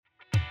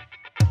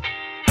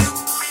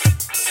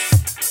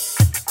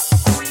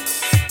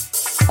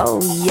Oh,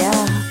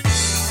 yeah.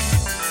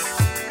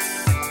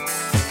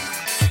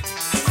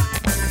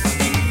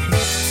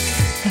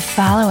 The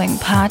following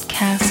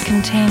podcast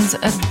contains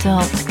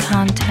adult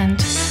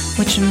content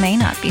which may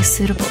not be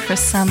suitable for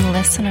some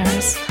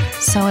listeners.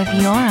 So if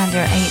you're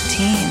under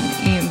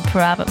 18, you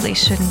probably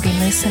shouldn't be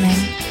listening.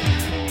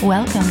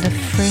 Welcome to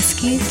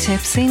Frisky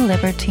Tipsy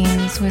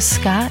Libertines with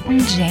Scott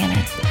and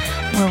Janet,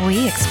 where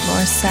we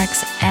explore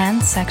sex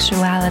and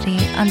sexuality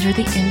under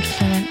the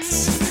influence.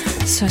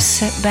 So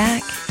sit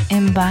back,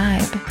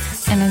 imbibe,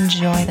 and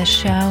enjoy the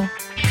show.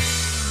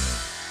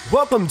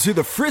 Welcome to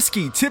the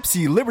Frisky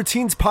Tipsy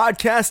Libertines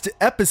podcast,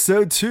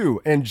 episode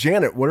 2. And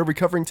Janet, what are we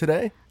covering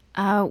today?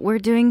 We're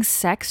doing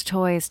sex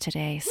toys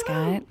today,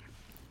 Scott.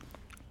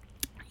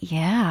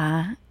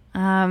 Yeah.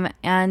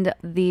 And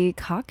the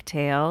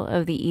cocktail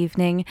of the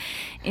evening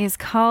is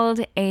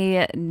called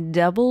a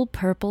double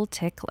purple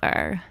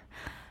tickler.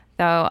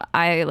 Though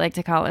I like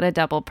to call it a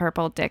double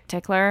purple dick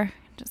tickler,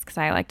 just because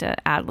I like to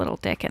add little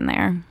dick in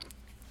there.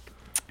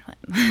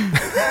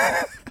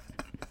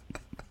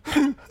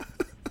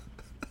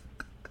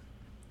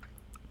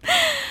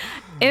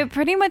 It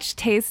pretty much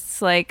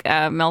tastes like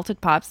a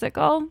melted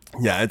popsicle.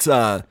 Yeah, it's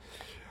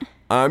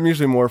I'm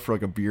usually more for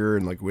like a beer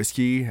and like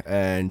whiskey,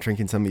 and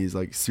drinking some of these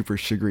like super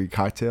sugary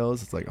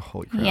cocktails. It's like,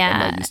 holy crap, Yeah. I'm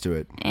not used to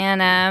it.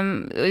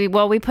 And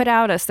well, we put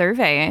out a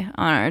survey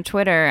on our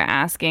Twitter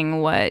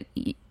asking what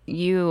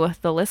you,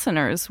 the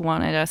listeners,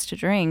 wanted us to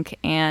drink,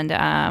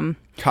 and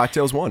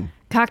Cocktails won.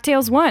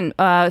 cocktails won.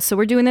 So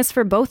we're doing this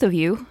for both of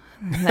you.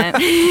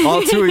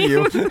 All two of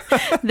you.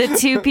 The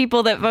two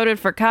people that voted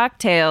for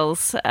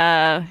cocktails,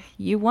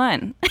 you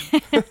won.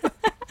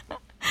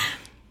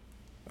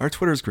 Our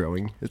Twitter's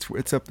growing.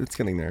 It's up. It's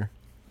getting there.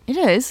 It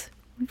is.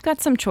 We've got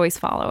some choice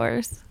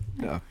followers.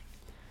 Yeah.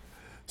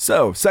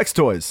 So, sex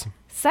toys.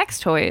 Sex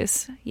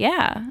toys.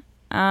 Yeah.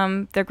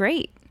 They're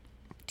great.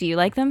 Do you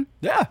like them?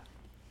 Yeah.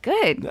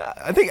 Good.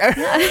 I think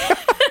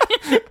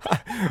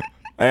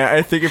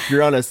I think if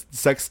you're on a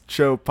sex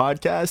show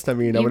podcast, I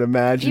mean, I would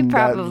imagine you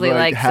probably that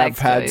like have sex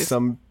had toys.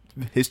 some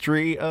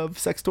history of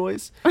sex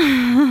toys.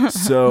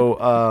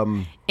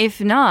 So,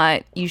 If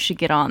not, you should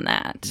get on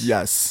that.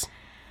 yes.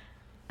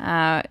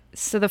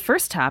 So the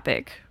first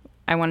topic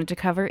I wanted to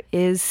cover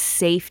is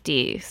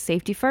safety.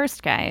 Safety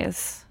first,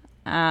 guys.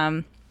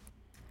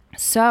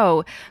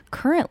 So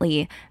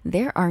currently,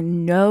 there are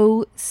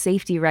no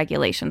safety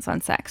regulations on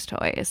sex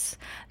toys.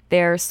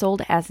 They're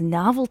sold as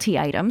novelty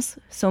items,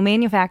 so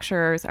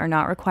manufacturers are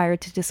not required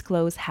to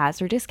disclose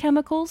hazardous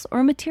chemicals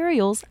or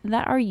materials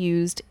that are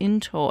used in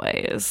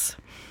toys.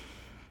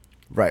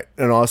 Right.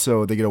 And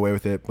also, they get away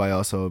with it by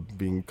also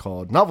being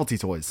called novelty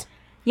toys.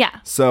 Yeah,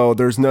 So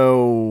there's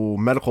no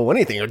medical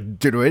anything to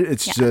do it.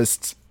 It's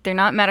just, they're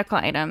not medical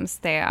items.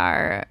 They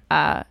are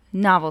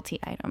novelty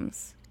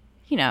items.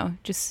 You know,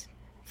 just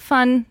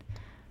fun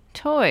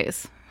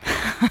toys.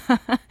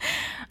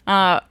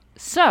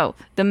 So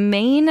the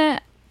main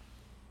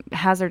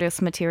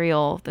hazardous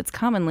material that's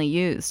commonly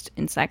used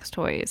in sex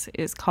toys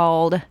is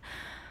called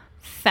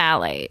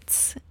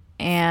phthalates.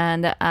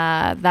 And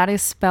that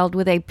is spelled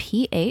with a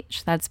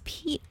PH. That's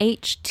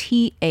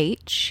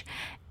PHTH.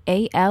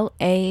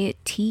 ALATES,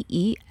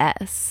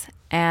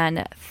 and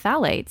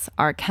phthalates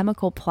are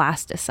chemical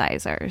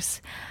plasticizers.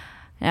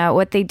 Now,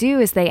 what they do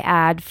is they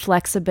add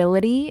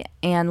flexibility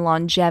and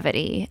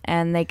longevity,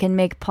 and they can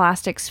make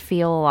plastics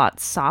feel a lot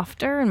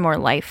softer and more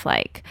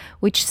lifelike,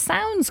 which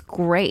sounds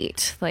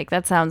great. Like,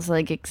 that sounds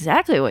like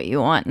exactly what you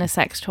want in a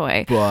sex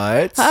toy.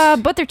 but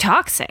But they're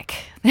toxic.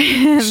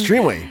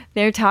 extremely.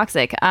 They're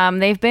toxic.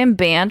 They've been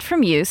banned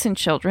from use in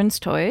children's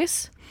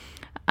toys.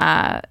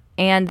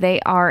 And they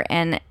are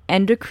an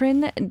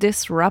endocrine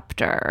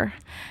disruptor.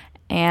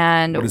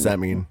 And What does that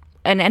mean?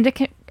 an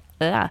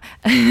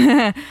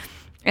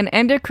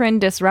endocrine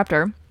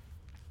disruptor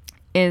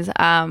is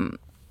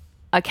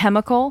a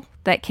chemical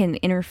that can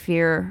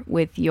interfere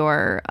with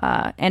your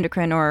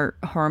endocrine or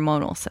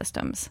hormonal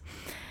systems.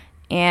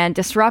 And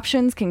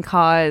disruptions can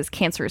cause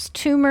cancerous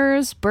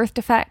tumors, birth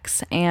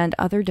defects, and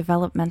other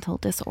developmental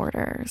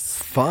disorders.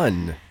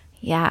 Fun.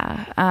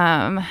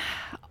 Yeah.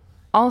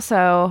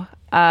 Also,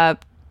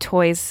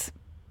 toys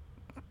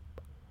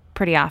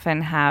pretty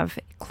often have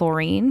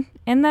chlorine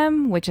in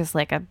them, which is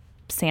like a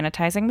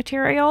sanitizing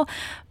material,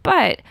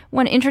 but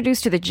when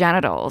introduced to the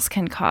genitals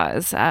can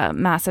cause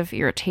massive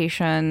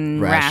irritation,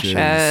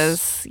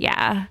 rashes,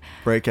 yeah,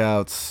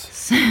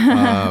 Breakouts,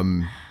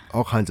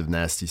 all kinds of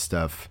nasty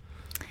stuff.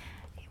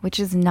 which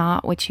is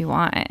not what you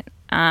want.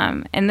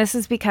 And this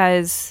is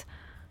because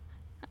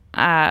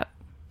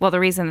well, the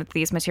reason that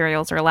these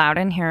materials are allowed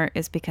in here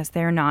is because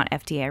they're not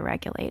FDA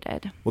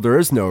regulated. Well, there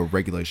is no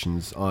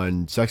regulations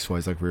on sex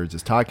toys like we were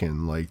just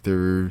talking. Like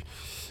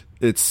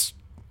it's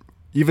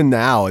even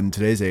now in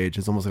today's age,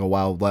 it's almost like a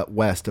wild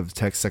west of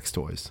sex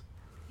toys.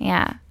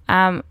 Yeah.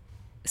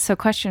 So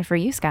question for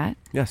you, Scott.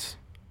 Yes.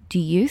 Do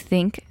you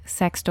think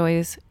sex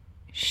toys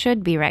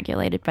should be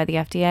regulated by the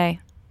FDA?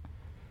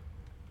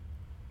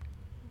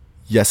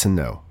 Yes and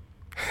no.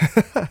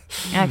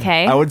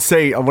 Okay. I want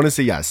to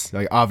say yes.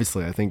 Like,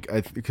 obviously,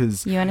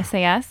 because You want to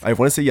say yes? I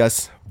want to say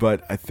yes,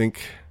 but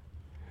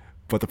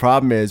the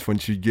problem is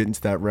once you get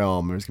into that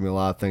realm, there's going to be a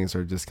lot of things that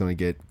are just going to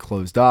get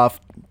closed off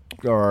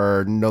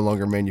or no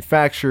longer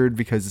manufactured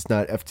because it's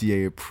not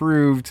FDA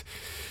approved.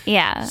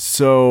 Yeah.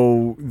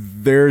 So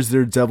there's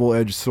their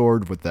double-edged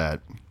sword with that.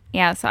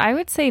 Yeah, so I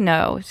would say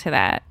no to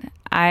that.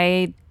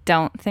 I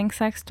don't think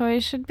sex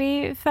toys should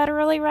be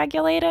federally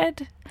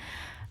regulated.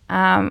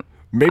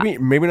 Maybe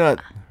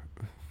not.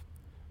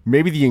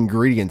 Maybe the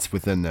ingredients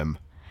within them.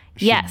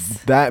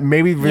 Yes. That's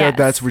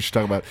what we should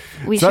talk about.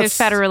 We should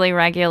federally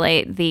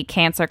regulate the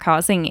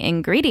cancer-causing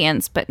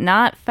ingredients, but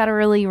not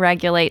federally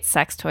regulate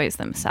sex toys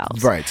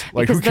themselves. Right.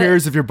 Like, Because who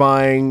cares if you're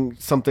buying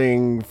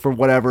something for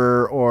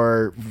whatever,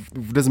 or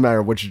it doesn't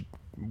matter which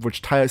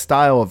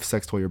style of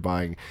sex toy you're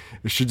buying.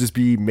 It should just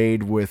be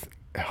made with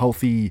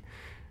healthy,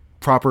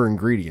 proper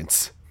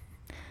ingredients.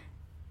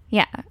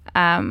 Yeah.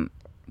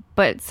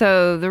 But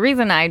so the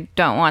reason I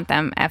don't want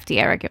them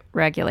FDA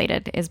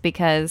regulated is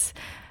because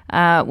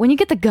when you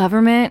get the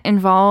government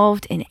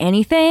involved in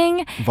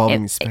anything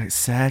Involving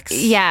sex.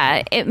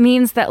 Yeah, it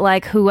means that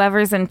like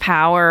whoever's in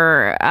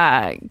power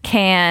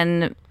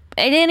can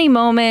at any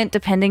moment,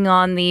 depending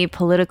on the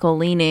political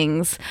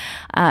leanings,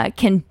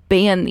 can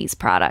ban these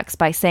products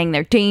by saying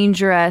they're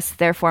dangerous,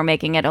 therefore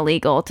making it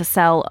illegal to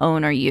sell,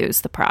 own, or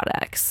use the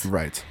products.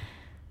 Right.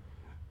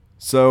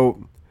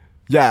 So,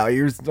 yeah,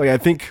 I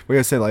think, like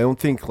I said, I don't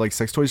think like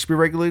sex toys should be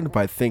regulated,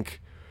 but I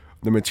think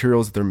the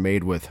materials that they're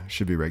made with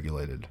should be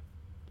regulated.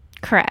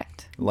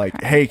 Correct.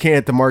 Like, hey, you can't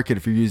hit the market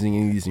if you're using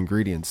any of these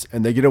ingredients.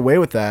 And they get away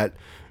with that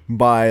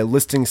by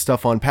listing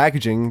stuff on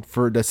packaging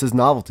that says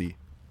novelty.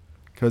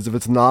 Because if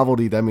it's a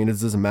novelty, that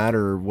means it doesn't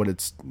matter what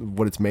it's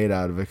made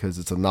out of, because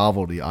it's a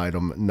novelty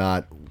item,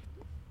 not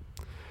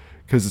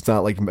because it's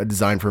not like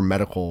designed for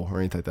medical or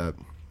anything like that.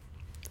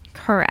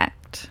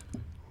 Correct.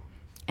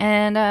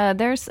 And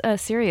there's a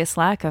serious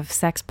lack of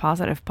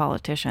sex-positive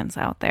politicians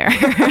out there.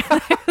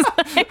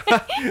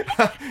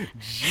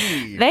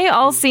 They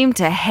all seem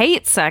to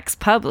hate sex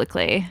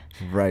publicly.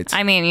 Right.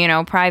 I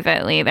mean,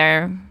 privately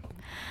they're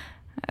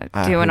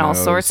doing all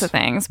sorts of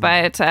things,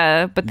 but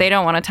they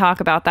don't want to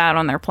talk about that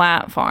on their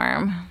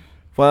platform.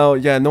 Well,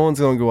 yeah, no one's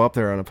going to go up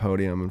there on a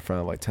podium in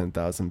front of like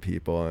 10,000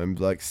 people and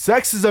be like,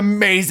 sex is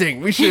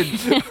amazing. We should.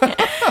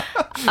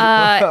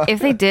 If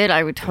they did,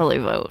 I would totally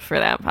vote for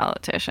that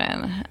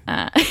politician.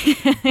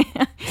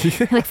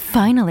 Like,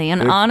 finally,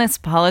 an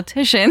honest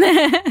politician.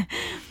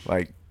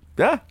 Like,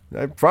 yeah,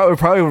 that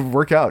probably would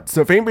work out.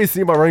 So if anybody's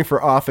thinking about running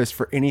for office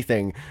for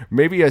anything,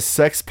 maybe a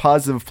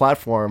sex-positive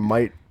platform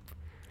might.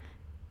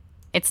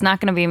 It's not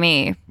going to be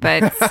me,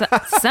 but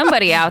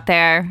somebody out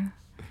there,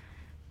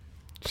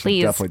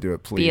 please definitely do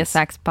it. Please be a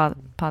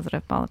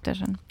sex-positive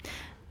politician.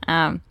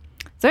 So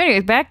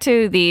anyways, back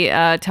to the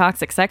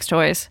toxic sex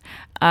toys.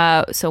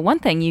 So one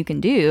thing you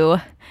can do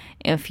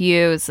if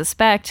you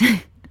suspect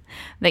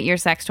that your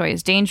sex toy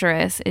is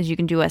dangerous is you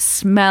can do a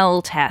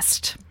smell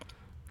test.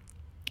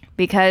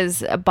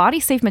 Because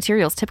body-safe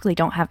materials typically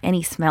don't have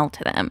any smell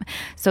to them.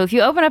 So if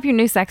you open up your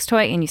new sex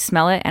toy and you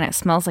smell it and it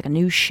smells like a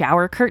new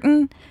shower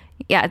curtain,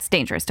 yeah, it's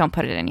dangerous. Don't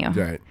put it in you.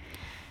 Right.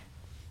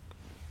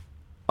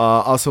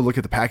 Also look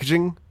at the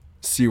packaging,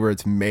 see where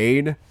it's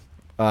made,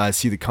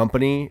 see the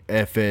company.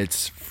 If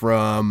it's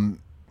from,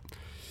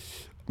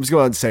 I'm just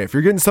going to say, if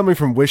you're getting something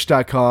from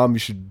Wish.com, you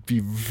should be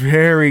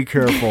very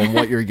careful on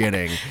what you're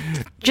getting.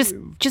 Just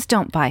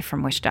don't buy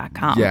from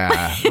Wish.com.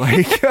 Yeah,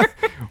 like,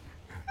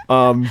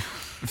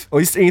 at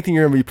least anything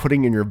you're going to be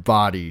putting in your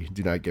body,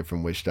 do not get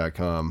from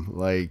Wish.com.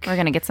 Like, we're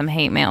going to get some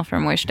hate mail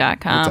from Wish.com.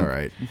 That's all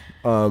right.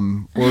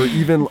 Or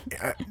even,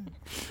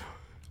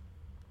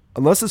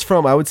 unless it's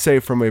from, I would say,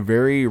 from a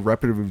very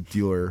reputable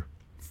dealer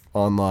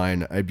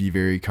online, I'd be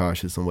very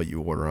cautious on what you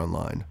order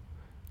online.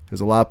 Because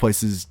a lot of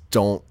places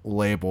don't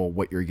label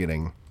what you're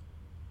getting.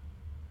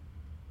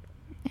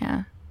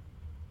 Yeah.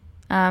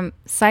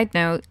 Side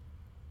note,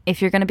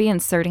 if you're going to be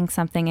inserting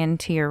something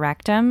into your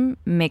rectum,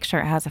 make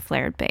sure it has a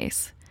flared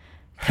base.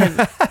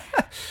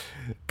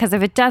 Because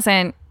if it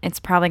doesn't, it's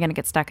probably going to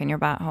get stuck in your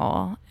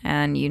butthole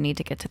and you need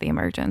to get to the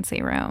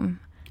emergency room.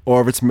 Or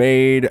if it's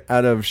made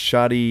out of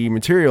shoddy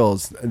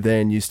materials,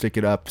 then you stick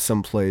it up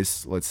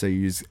someplace. Let's say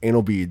you use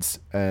anal beads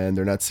and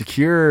they're not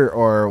secure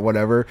or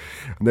whatever.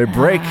 And they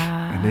break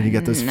and then you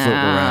get this floating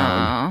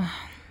around.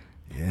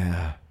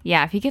 Yeah.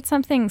 Yeah, if you get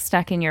something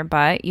stuck in your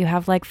butt, you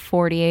have like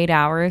 48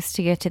 hours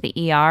to get to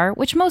the ER,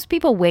 which most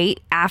people wait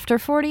after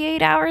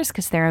 48 hours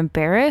because they're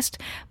embarrassed.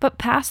 But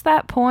past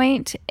that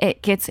point,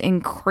 it gets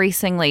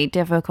increasingly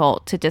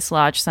difficult to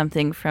dislodge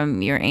something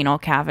from your anal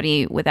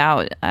cavity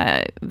without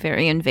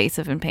very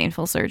invasive and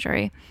painful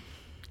surgery.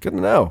 Good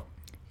to know.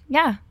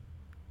 Yeah.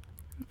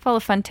 Full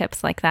of fun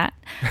tips like that.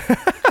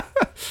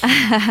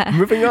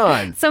 Moving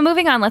on. So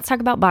moving on, let's talk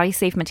about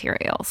body-safe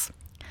materials.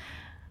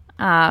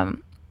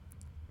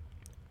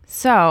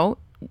 So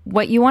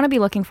what you want to be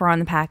looking for on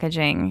the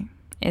packaging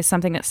is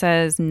something that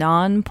says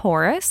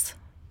non-porous,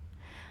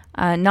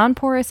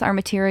 Non-porous are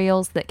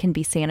materials that can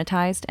be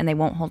sanitized and they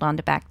won't hold on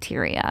to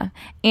bacteria.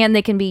 And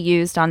they can be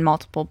used on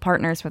multiple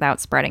partners without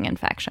spreading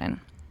infection.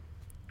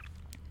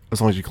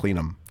 As long as you clean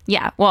them.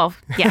 Yeah, well,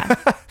 yeah.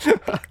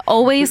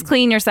 Always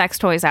clean your sex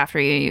toys after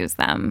you use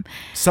them.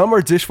 Some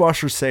are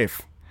dishwasher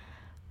safe.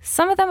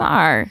 Some of them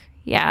are,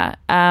 yeah.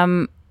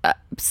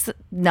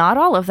 Not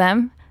all of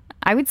them.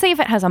 I would say if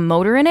it has a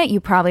motor in it, you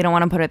probably don't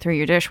want to put it through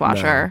your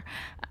dishwasher.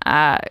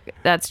 No.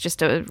 That's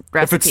just a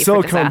recipe if it's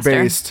silicone for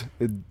based,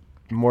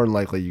 more than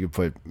likely you could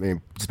put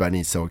just about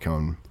any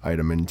silicone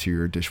item into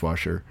your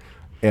dishwasher,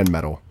 and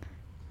metal.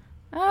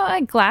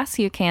 Oh, glass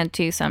you can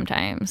too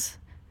sometimes.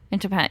 It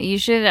depends. You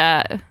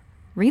should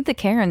read the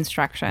care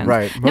instructions.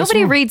 Right.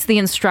 Nobody reads the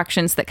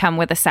instructions that come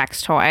with a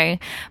sex toy,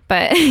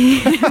 but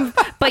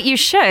but you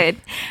should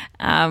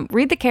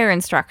read the care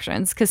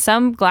instructions, because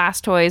some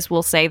glass toys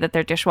will say that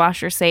they're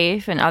dishwasher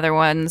safe, and other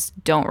ones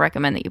don't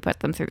recommend that you put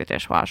them through the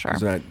dishwasher.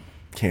 So that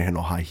can't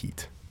handle high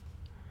heat.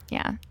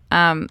 Yeah.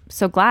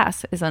 So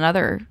glass is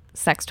another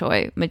sex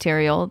toy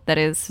material that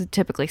is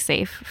typically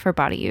safe for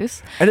body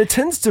use. And it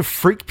tends to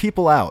freak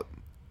people out.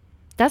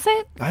 Does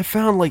it? I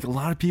found like a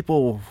lot of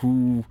people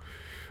who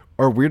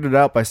are weirded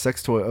out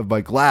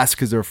by glass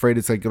because they're afraid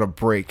it's like gonna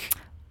break.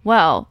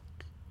 Well,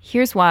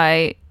 here's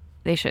why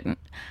they shouldn't.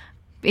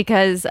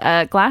 Because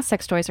glass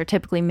sex toys are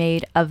typically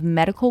made of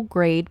medical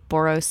grade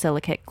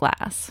borosilicate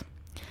glass.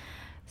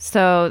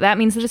 So that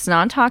means that it's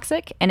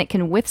non-toxic and it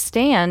can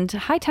withstand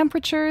high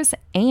temperatures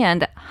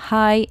and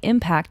high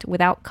impact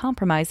without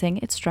compromising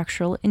its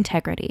structural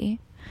integrity.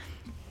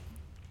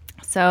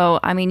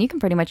 So, I mean, you can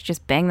pretty much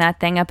just bang that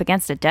thing up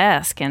against a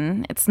desk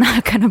and it's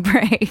not going to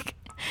break.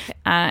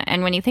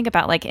 And when you think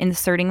about like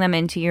inserting them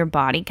into your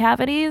body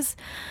cavities,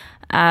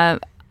 I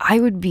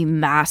would be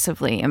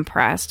massively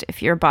impressed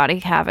if your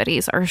body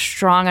cavities are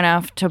strong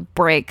enough to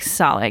break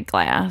solid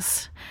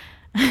glass.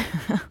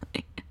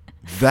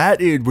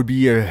 That it would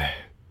be a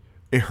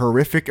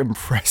horrific,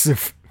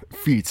 impressive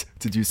feat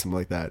to do something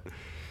like that.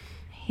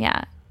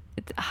 Yeah.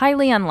 It's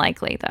highly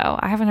unlikely, though.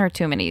 I haven't heard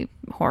too many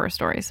horror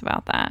stories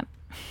about that.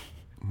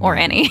 Or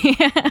any.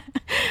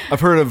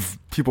 I've heard of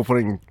people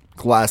putting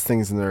glass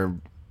things in their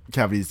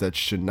cavities that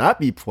should not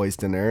be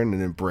placed in there, and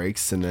then it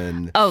breaks, and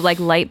then... Oh, like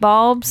light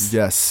bulbs?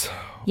 Yes.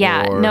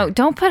 Yeah, no,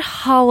 don't put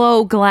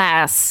hollow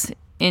glass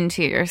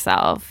into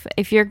yourself.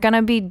 If you're going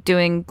to be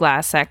doing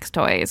glass sex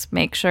toys,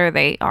 make sure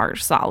they are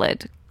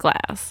solid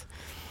glass.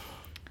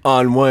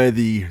 On one of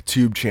the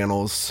tube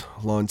channels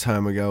a long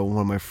time ago, one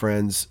of my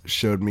friends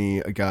showed me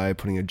a guy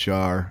putting a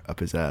jar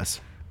up his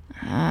ass.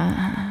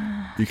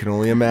 You can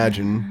only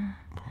imagine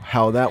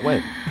how that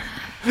went.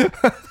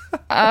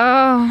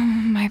 Oh,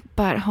 my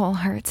butthole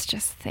hurts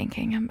just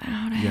thinking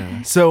about it.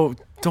 Yeah. So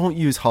don't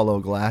use hollow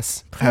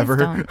glass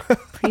ever.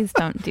 Please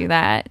don't do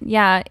that.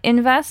 Yeah,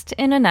 invest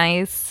in a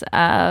nice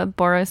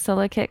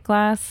borosilicate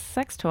glass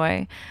sex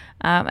toy.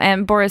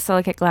 And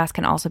borosilicate glass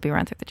can also be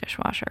run through the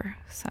dishwasher.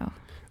 So.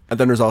 And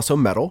then there's also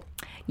metal.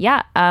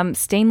 Yeah,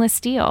 stainless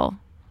steel.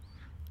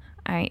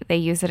 They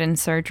use it in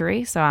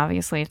surgery, so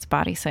obviously it's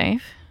body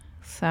safe.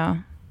 So.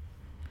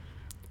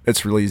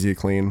 It's really easy to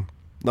clean,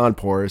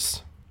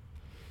 non-porous.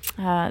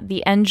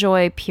 The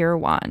Enjoy Pure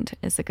Wand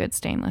is a good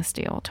stainless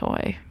steel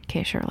toy, in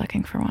case you're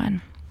looking for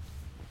one.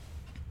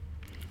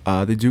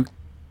 They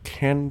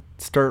can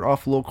start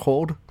off a little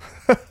cold.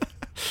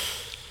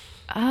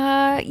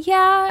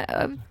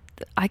 Yeah,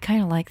 I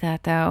kind of like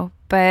that though.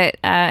 But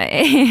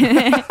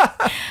I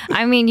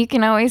mean, you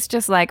can always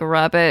just like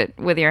rub it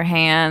with your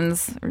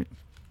hands or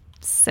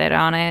sit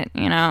on it,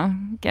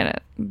 get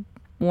it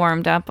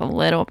warmed up a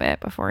little bit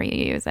before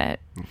you use it.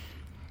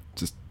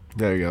 Just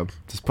there you go.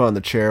 Just put on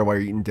the chair while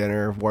you're eating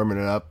dinner, warming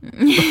it up.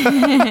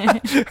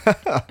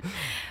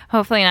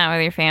 Hopefully not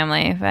with your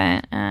family,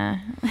 but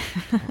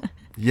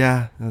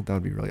yeah, that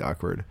would be really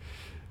awkward.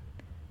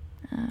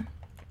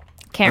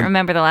 Can't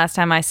remember the last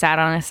time I sat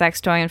on a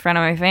sex toy in front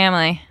of my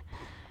family.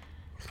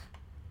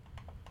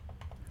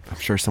 I'm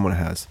sure someone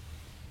has.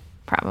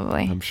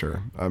 Probably. I'm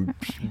sure. I'm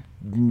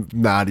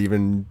not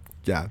even,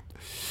 yeah.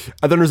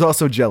 And then there's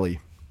also jelly.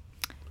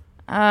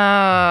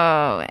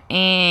 Oh,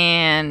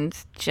 and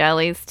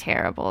jelly's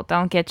terrible.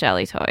 Don't get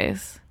jelly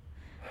toys.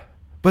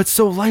 But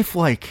so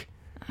lifelike.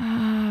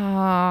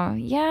 Oh,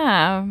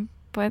 yeah,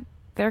 but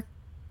they're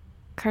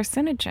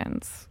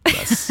carcinogens.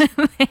 Yes.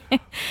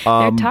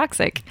 They're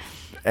toxic.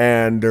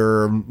 And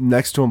they're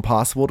next to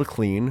impossible to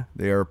clean.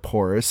 They are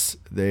porous.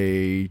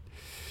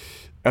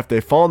 If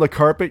they fall on the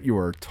carpet, you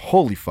are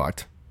totally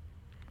fucked.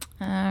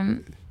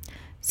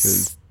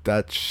 Because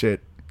that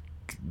shit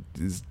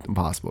is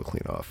impossible to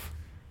clean off.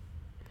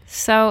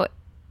 So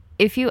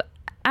if you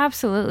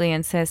absolutely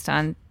insist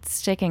on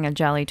sticking a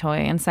jelly toy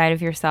inside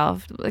of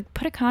yourself, like,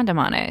 put a condom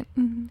on it.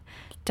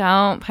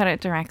 Don't put it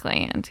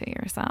directly into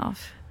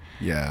yourself.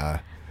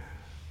 Yeah.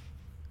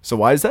 So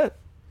why is that?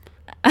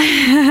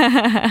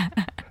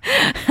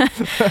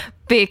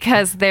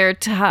 Because they're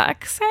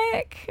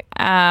toxic.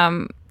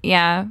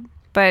 Yeah,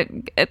 but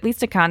at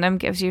least a condom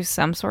gives you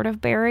some sort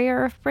of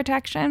barrier of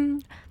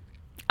protection.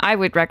 I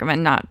would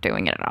recommend not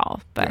doing it at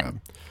all, but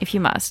if you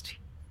must,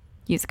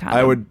 use a condom.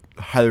 I would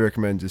highly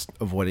recommend just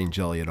avoiding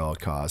jelly at all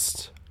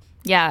costs.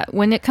 Yeah,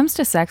 when it comes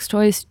to sex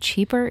toys,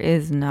 cheaper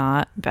is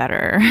not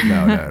better.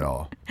 No, not at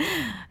all.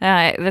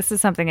 This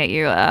is something that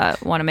you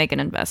want to make an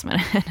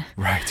investment in.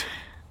 Right.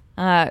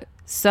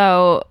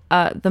 So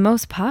the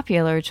most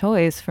popular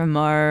choice from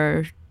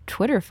our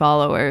Twitter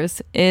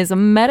followers is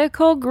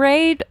medical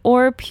grade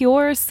or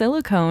pure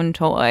silicone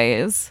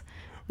toys,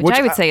 which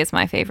I would say is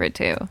my favorite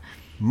too.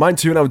 Mine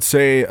too, and I would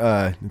say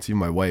it's even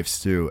my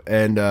wife's too.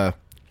 And I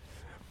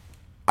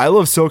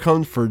love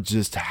silicone for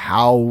just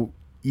how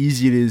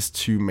easy it is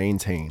to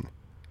maintain.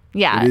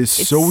 Yeah, it is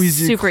so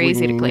easy, super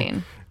easy to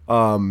clean.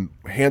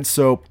 Hand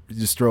soap, you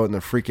just throw it in the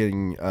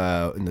freaking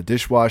in the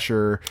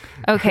dishwasher.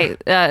 Okay,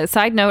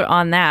 side note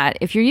on that: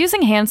 if you're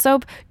using hand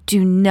soap,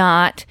 do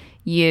not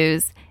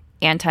use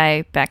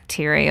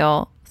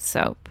antibacterial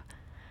soap.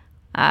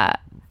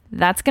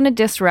 That's going to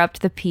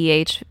disrupt the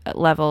pH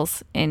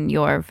levels in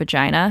your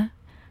vagina,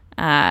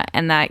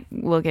 and that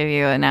will give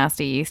you a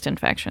nasty yeast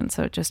infection.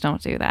 So just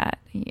don't do that.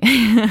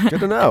 Good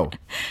to know.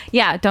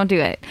 Yeah, don't do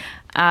it.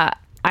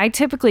 I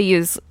typically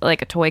use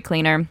like a toy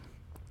cleaner.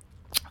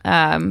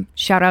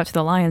 Shout out to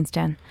the Lion's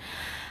Den.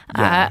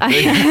 Yeah.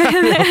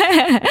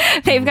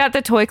 They've got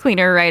the toy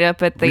cleaner right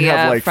up at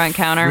the front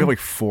counter. We have like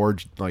 4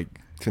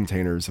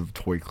 containers of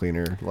toy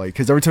cleaner,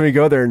 because every time you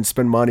go there and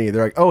spend money,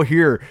 they're like, oh,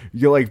 here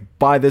you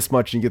buy this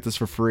much and you get this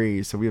for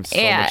free. So we have so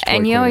much toy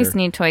and you cleaner. Always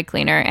need toy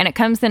cleaner, and it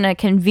comes in a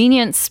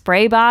convenient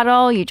spray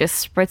bottle. You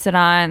just spritz it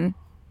on,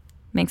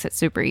 makes it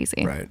super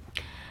easy. Right.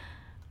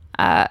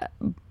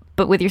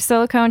 But with your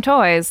silicone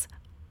toys,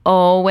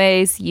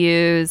 always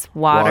use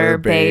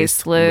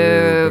water-based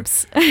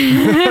lubes.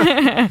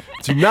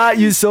 Do not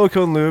use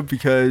silicone lube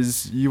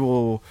because you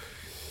will...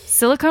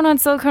 Silicone on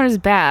silicone is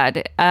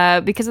bad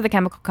because of the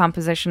chemical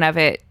composition of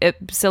it.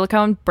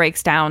 Silicone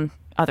breaks down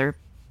other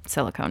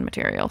silicone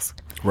materials.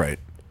 Right.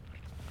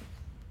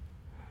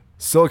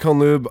 Silicone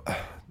lube,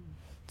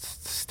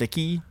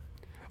 sticky.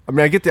 I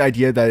mean, I get the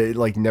idea that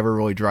it never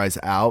really dries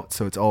out,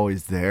 so it's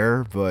always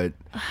there, but...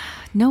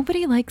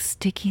 Nobody likes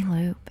sticky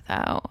lube,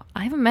 though.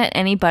 I haven't met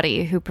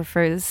anybody who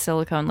prefers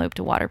silicone lube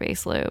to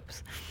water-based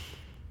lubes.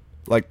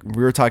 Like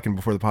we were talking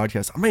before the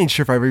podcast, I'm not even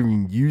sure if I've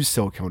even used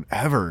silicone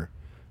ever.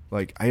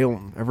 I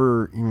don't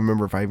ever even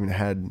remember if I even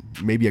had,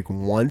 maybe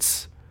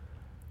once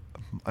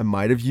I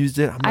might have used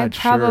it. I'm not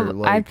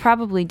sure. I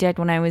probably did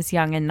when I was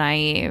young and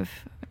naive.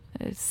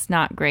 It's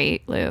not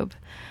great lube.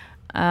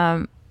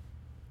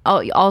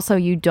 Also,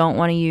 you don't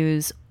want to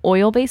use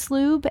oil-based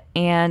lube,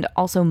 and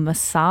also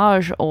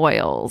massage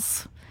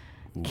oils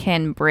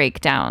can break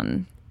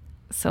down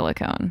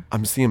silicone.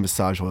 I'm seeing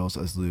massage oils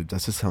as lube.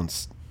 That just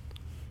sounds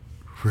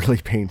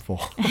really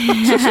painful.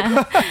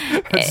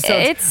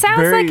 It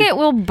sounds like it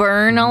will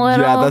burn a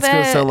little bit. Yeah, that's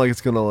going to sound like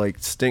it's going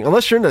to sting.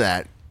 Unless you're into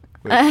that.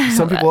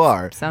 Some people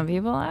are. Some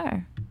people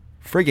are.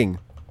 Frigging.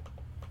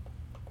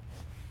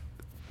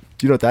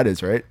 Do you know what that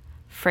is, right?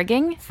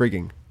 Frigging?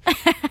 Frigging.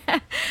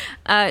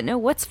 No,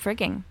 what's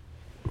frigging?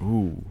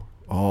 Ooh.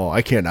 Oh,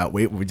 I cannot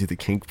wait when we do the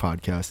kink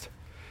podcast.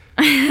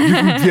 You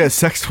can get a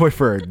sex toy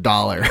for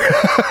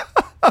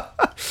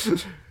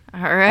 $1.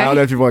 All right. I don't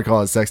know if you want to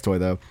call it a sex toy,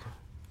 though.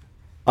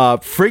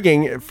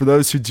 Frigging, for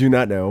those who do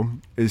not know,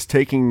 is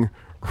taking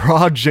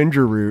raw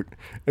ginger root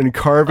and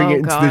carving it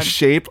into the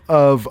shape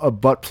of a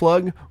butt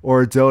plug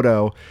or a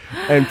dildo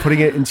and putting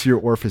it into your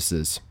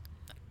orifices.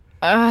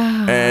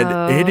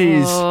 And it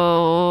is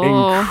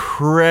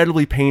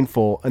incredibly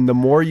painful, and the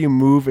more you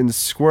move and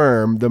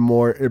squirm, the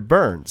more it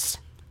burns.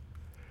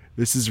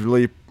 This is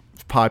really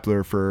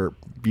popular for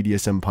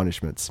BDSM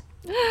punishments.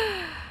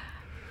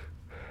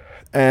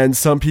 And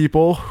some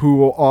people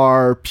who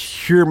are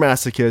pure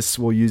masochists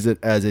will use it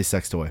as a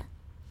sex toy.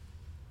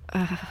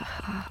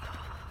 That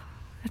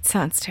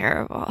sounds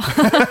terrible.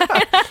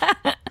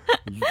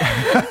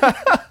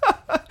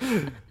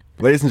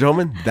 Ladies and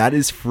gentlemen, that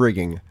is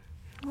frigging.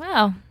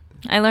 Wow.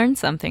 I learned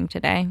something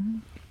today.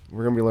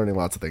 We're going to be learning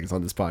lots of things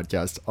on this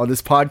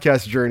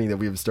podcast journey that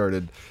we have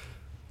started.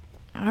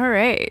 All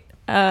right.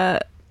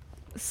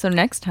 So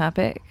next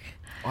topic.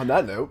 On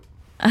that note.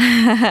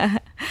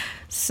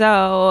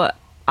 So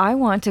I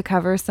want to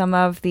cover some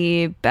of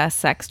the best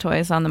sex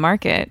toys on the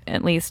market,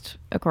 at least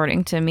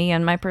according to me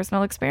and my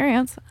personal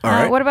experience. All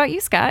right. What about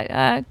you, Scott?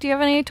 Do you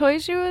have any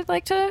toys you would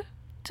like to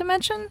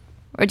mention?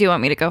 Or do you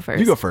want me to go first?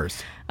 You go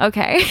first.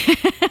 Okay.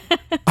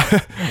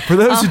 For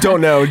those who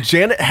don't know,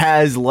 Janet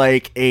has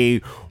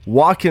a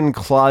walk-in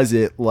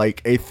closet,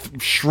 a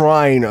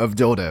shrine of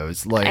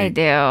dildos. I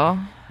do.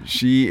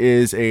 She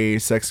is a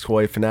sex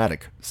toy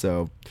fanatic.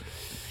 So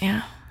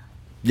yeah.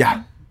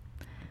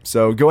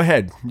 So go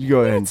ahead. You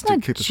go ahead it's and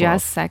not kick this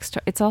just off. sex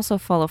toys. It's also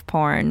full of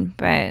porn,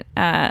 but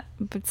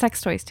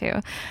sex toys too.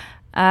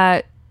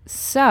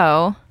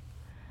 So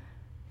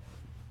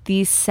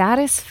the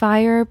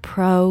Satisfyer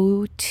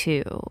Pro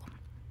 2.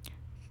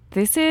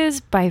 This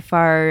is by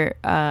far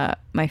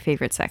my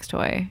favorite sex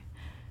toy.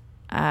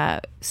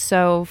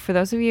 So for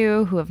those of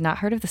you who have not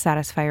heard of the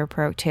Satisfyer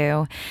Pro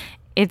 2,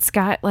 it's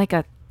got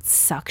a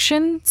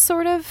suction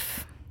sort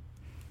of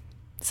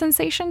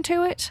sensation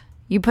to it.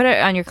 You put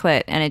it on your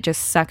clit and it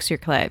just sucks your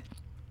clit.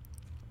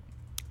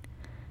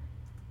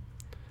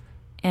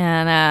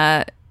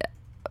 And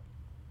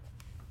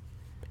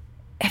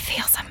it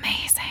feels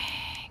amazing.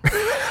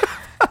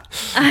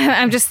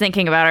 I'm just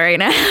thinking about it right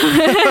now.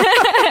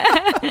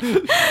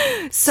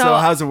 So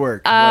how's it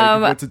work?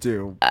 Like, what to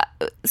do?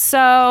 So,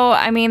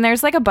 I mean,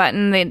 there's like a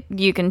button that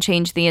you can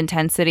change the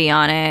intensity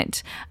on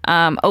it.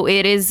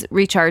 It is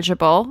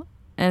rechargeable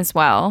as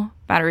well,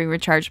 battery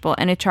rechargeable,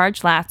 and a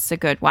charge lasts a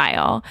good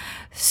while.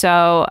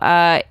 So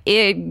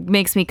it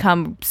makes me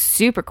come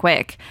super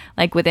quick,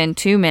 like within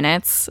 2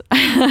 minutes.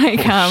 I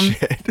come.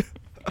 Shit.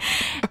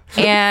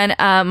 And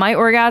my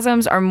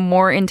orgasms are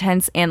more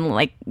intense and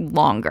like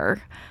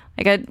longer.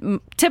 Like a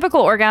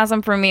typical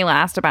orgasm for me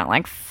lasts about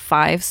like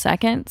 5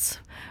 seconds.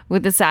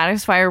 With the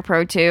Satisfyer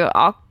Pro 2,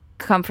 I'll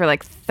come for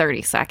like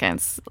 30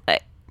 seconds.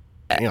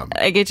 Damn.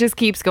 Like it just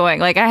keeps going.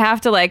 Like I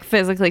have to like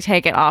physically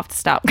take it off to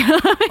stop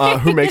going.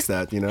 Who makes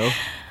that, you know?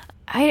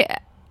 I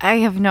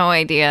have no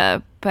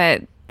idea,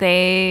 but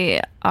they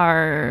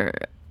are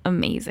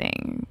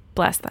amazing.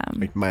 Bless them.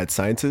 Like mad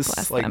scientists,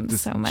 Bless like them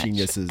just so much.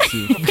 geniuses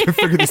who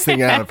figured this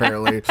thing out.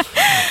 Apparently,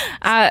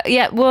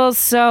 Yeah, well,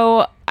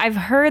 so I've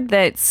heard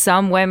that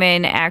some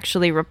women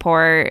actually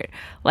report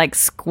like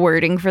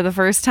squirting for the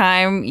first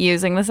time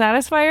using the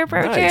Satisfyer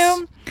Pro Nice.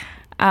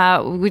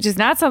 2, which is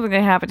not something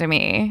that happened to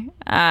me.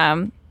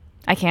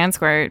 I can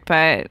squirt,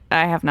 but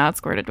I have not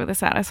squirted with a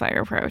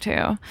Satisfyer Pro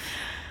 2.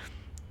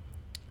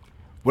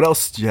 what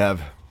else do you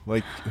have?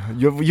 Like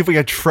you have like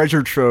a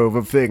treasure trove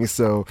of things.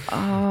 So,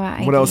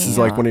 what else is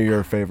like one of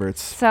your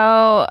favorites?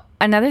 So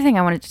another thing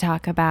I wanted to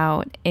talk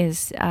about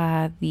is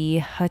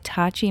the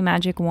Hitachi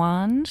Magic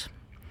Wand.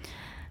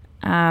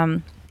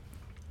 Real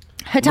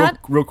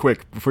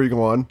quick before you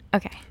go on,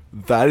 Okay.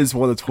 that is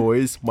one of the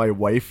toys my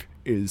wife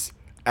is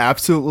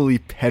absolutely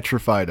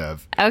petrified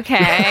of.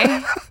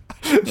 Okay.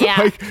 Yeah,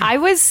 Like- I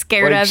was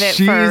scared Like, of it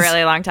she's for a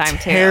really long time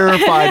too.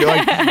 Terrified.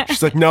 Like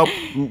she's like, nope,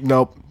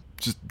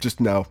 just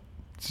no,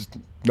 just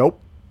nope.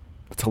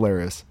 It's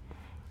hilarious.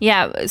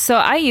 Yeah, so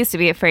I used to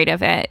be afraid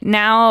of it.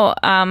 Now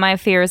my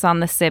fear is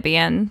on the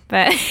Sibian,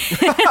 but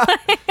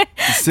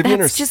Sibian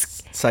or That's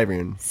just-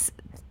 Siberian?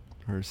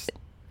 Or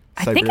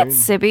I think it's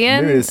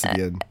Sibian. Maybe it is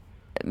Sibian.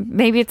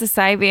 maybe it's a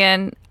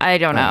Sibian. I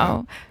don't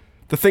know.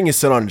 The thing you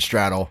sit on and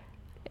straddle.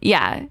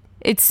 Yeah,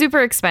 it's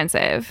super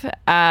expensive,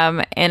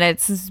 and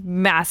it's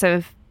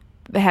massive,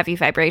 heavy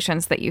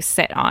vibrations that you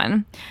sit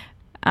on.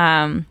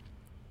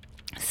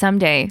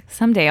 Someday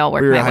I'll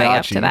work We're my way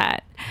up Hitachi. to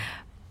that.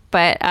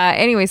 But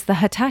anyways, the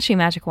Hitachi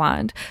Magic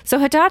Wand. So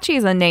Hitachi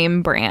is a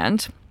name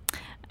brand,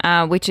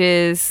 which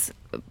is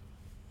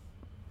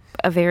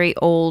a very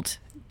old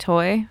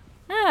toy.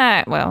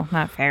 Well,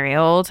 not very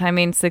old. I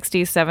mean,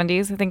 60s,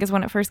 70s, I think is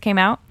when it first came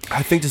out.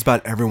 I think just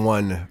about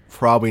everyone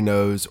probably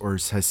knows or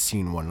has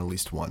seen one at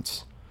least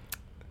once.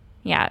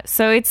 Yeah,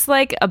 so it's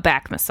like a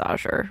back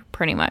massager,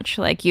 pretty much.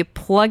 Like you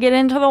plug it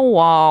into the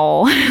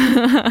wall.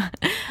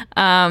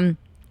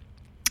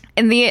 And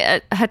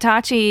the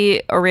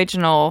Hitachi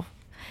original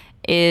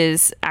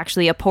is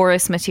actually a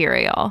porous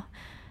material.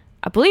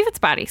 I believe it's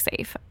body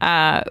safe,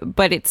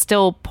 but it's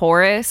still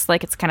porous,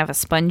 like it's kind of a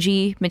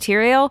spongy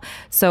material.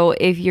 So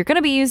if you're going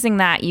to be using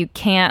that, you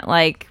can't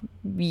like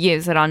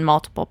use it on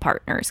multiple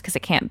partners because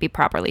it can't be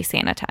properly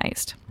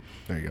sanitized.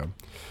 There you go.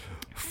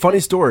 Funny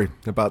story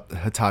about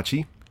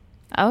Hitachi.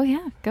 Oh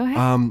yeah, go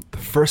ahead. The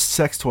first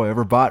sex toy I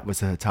ever bought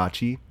was a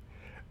Hitachi,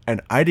 and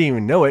I didn't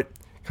even know it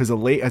because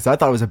as I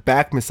thought it was a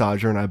back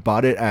massager, and I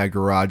bought it at a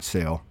garage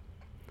sale.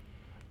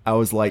 I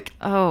was like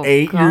Oh,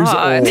 8 years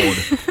God. old.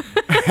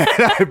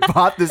 And I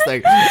bought this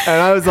thing,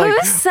 and I was like,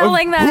 Who's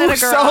selling that who at a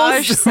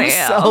garage sells,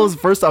 sale?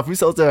 First off, who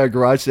sells it at a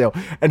garage sale,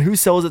 and who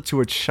sells it to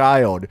a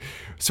child?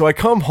 So I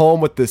come home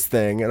with this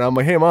thing, and I'm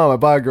like, hey, Mom, I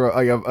bought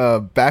a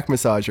back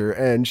massager.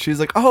 And she's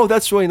like, oh,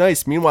 that's really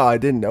nice. Meanwhile, I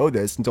didn't know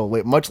this until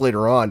much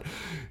later on.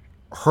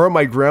 Her and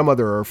my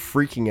grandmother are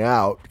freaking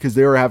out because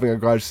they were having a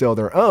garage sale of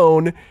their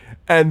own.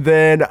 And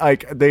then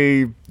like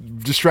they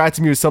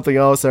distracted me with something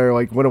else, or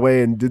like went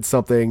away and did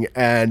something,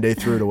 and they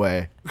threw it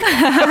away.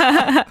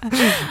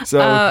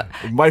 So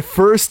my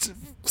first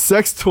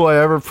sex toy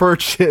I ever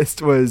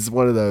purchased was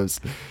one of those.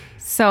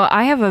 So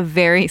I have a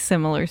very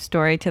similar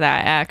story to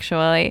that,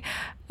 actually.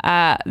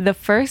 The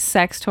first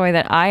sex toy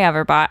that I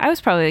ever bought, I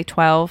was probably like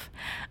 12.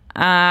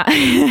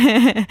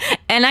 And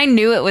I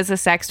knew it was a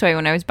sex toy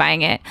when I was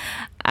buying it.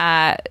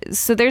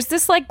 So there's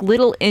this like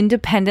little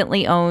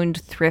independently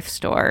owned thrift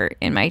store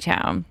in my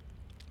town.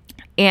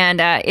 And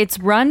it's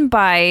run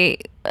by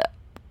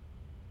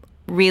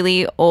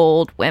really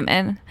old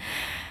women.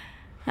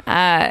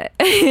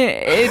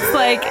 It's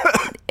like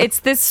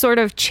it's this sort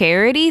of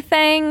charity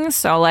thing,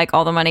 so like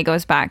all the money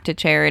goes back to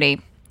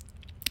charity,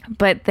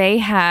 but they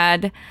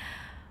had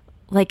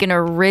like an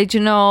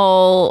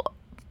original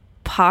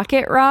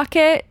pocket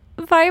rocket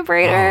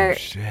vibrator. Oh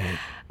shit!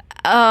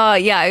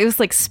 Yeah, it was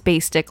like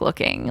space stick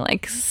looking,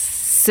 like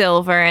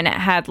silver, and it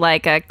had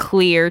like a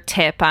clear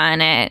tip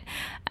on it.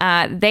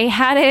 They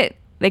had it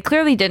They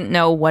clearly didn't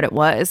know what it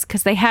was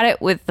because they had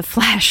it with the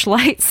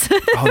flashlights.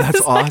 Oh,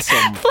 that's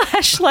awesome.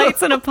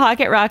 Flashlights and a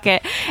pocket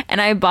rocket.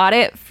 And I bought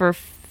it for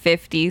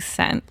 50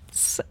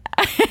 cents.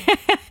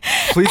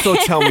 Please don't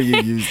tell me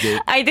you used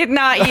it. I did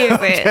not use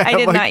it. I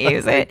did not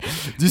use it.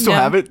 Do you still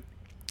have it?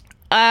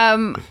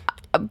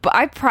 But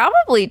I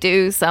probably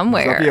do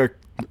somewhere.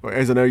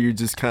 As I know, you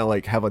just kind of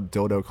like have a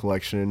dildo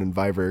collection and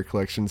vibrator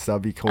collection, so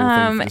that'd be cool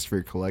thing just for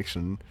your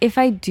collection. If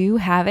I do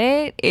have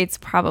it, it's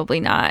probably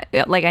not,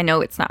 like, I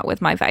know it's not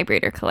with my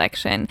vibrator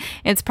collection.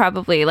 It's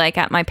probably like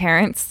at my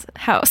parents'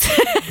 house.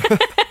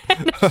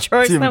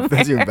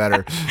 That's even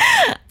better.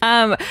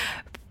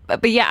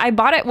 But yeah, I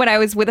bought it when I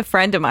was with a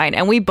friend of mine,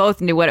 and we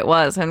both knew what it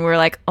was, and we were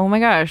like, oh my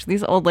gosh,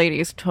 these old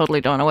ladies totally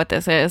don't know what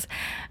this is.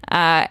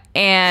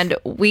 And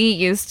we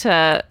used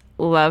to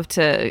love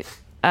to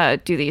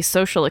do these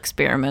social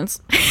experiments.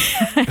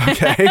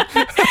 Okay.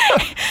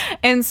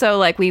 And so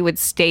like we would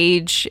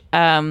stage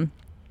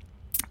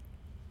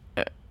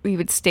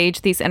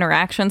these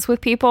interactions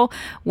with people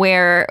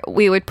where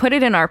we would put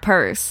it in our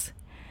purse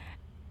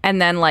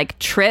and then like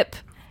trip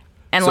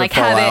and So like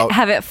fall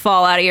have it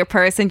fall out of your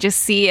purse and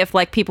just see if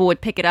like people would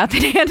pick it up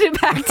and hand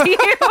it back to you.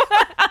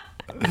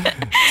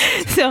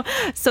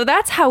 So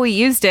that's how we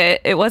used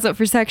it. It wasn't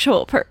for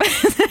sexual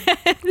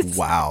purposes.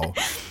 Wow.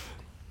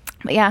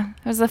 But yeah,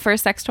 it was the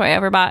first sex toy I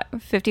ever bought.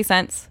 50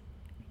 cents.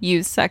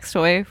 Used sex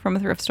toy from a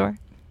thrift store.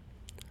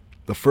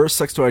 The first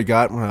sex toy I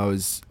got when I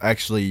was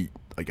actually,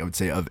 like, I would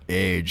say of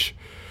age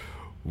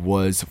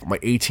was for my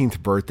 18th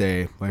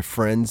birthday. My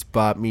friends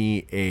bought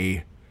me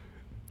a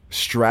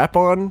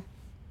strap-on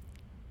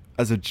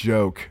as a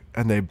joke,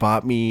 and they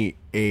bought me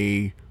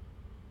a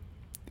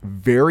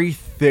very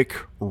thick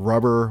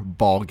rubber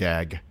ball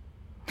gag.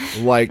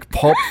 Like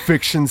Pulp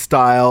Fiction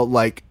style,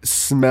 like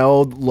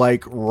smelled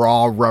like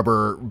raw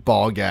rubber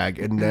ball gag,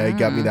 and they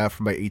got me that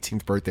for my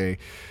 18th birthday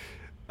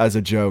as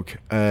a joke.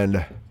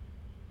 And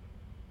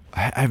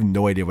I have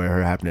no idea what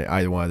happened to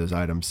either one of those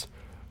items,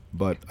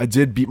 but I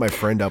did beat my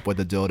friend up with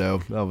a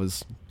dildo. That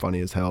was funny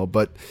as hell.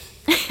 But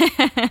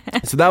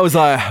so that was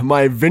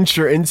my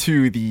venture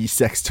into the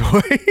sex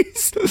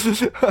toys.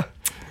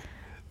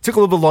 Took a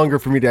little bit longer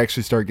for me to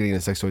actually start getting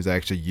the sex toys I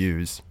actually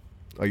use,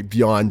 like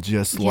beyond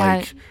just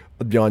like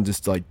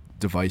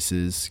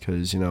devices,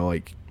 because, you know,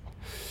 like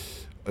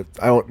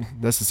I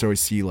don't necessarily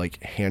see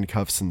like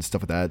handcuffs and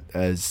stuff like that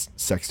as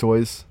sex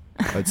toys.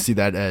 I'd see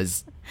that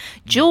as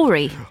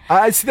jewelry.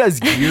 I see that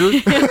as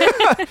gear.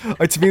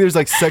 Like, to me, there's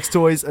like sex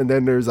toys, and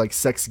then there's like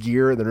sex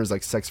gear, and then there's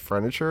like sex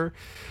furniture.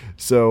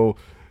 So,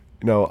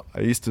 you know,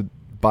 I used to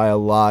buy a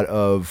lot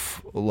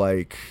of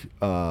like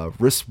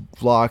wrist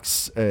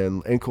locks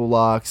and ankle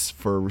locks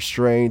for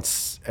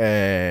restraints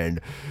and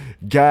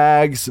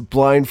gags,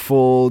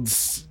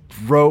 blindfolds,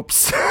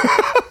 ropes.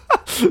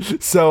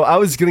 So I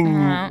was getting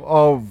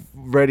all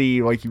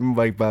ready, like even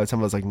like by the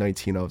time I was like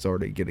 19, I was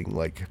already getting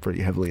like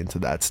pretty heavily into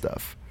that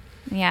stuff.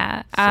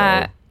 Yeah.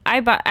 So. I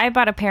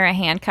bought a pair of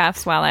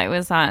handcuffs while I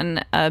was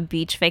on a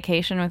beach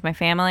vacation with my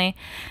family.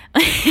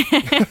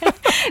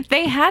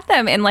 They had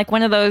them in like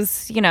one of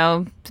those, you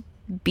know,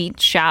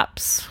 beach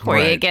shops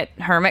where you get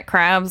hermit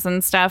crabs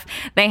and stuff.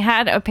 They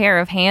had a pair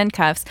of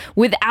handcuffs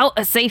without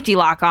a safety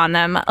lock on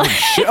them.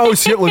 Oh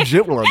shit,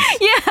 legit ones.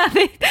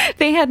 Yeah,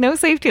 they had no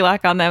safety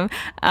lock on them.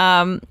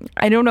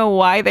 I don't know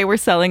why they were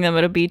selling them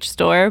at a beach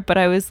store, but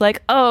I was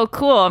like, oh,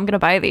 cool, I'm going to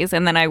buy these.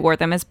 And then I wore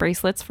them as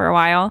bracelets for a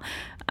while.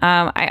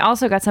 I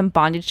also got some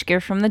bondage gear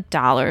from the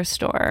dollar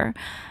store.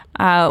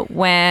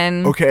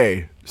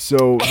 Okay,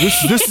 so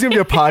this is going to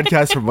be a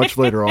podcast for much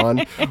later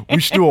on.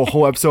 We should do a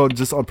whole episode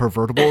just on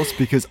pervertibles,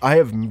 because I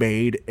have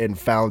made and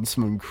found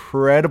some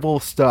incredible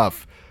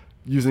stuff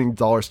using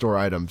dollar store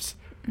items.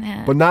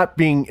 Yeah. But not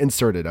being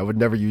inserted. I would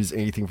never use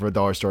anything from a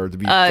dollar store to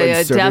be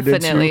inserted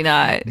definitely into.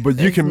 Not. But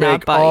you can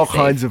make all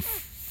kinds of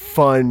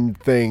fun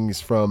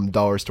things from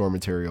dollar store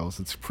materials.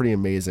 It's pretty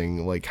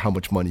amazing, like how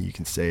much money you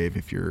can save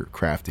if you're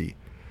crafty.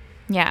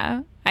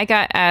 Yeah, I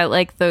got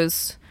like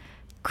those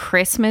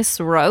Christmas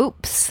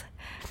ropes.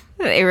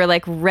 They were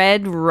like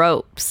red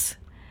ropes.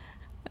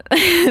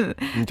 Okay.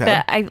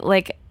 That I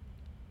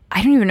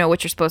don't even know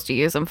what you're supposed to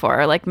use them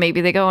for. Like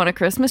maybe they go on a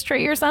Christmas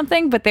tree or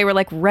something, but they were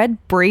like red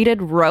braided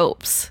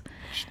ropes.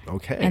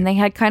 Okay. And they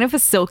had kind of a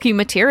silky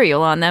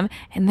material on them,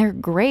 and they're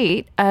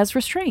great as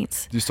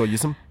restraints. Do you still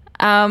use them?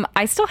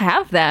 I still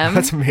have them.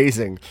 That's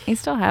amazing. I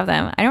still have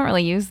them. I don't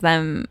really use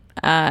them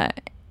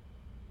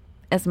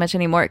as much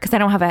anymore because I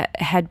don't have a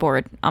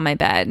headboard on my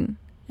bed.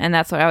 And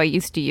that's how I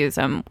used to use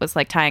them, was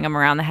like tying them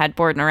around the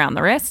headboard and around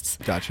the wrists.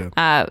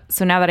 Gotcha.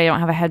 So now that I don't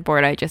have a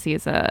headboard, I just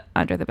use a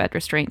under the bed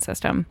restraint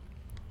system.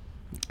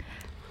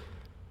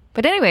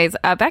 But anyways,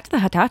 back to the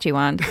Hitachi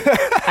wand.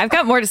 I've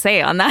got more to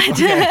say on that.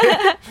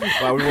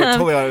 Okay. Wow, we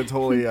went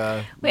totally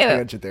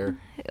tangent there.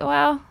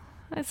 Well,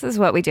 this is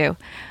what we do.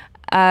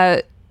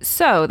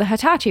 So the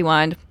Hitachi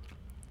wand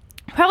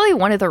Probably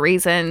one of the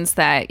reasons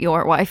that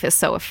your wife is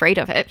so afraid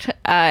of it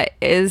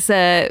is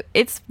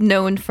it's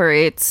known for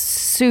its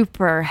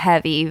super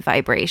heavy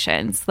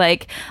vibrations.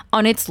 Like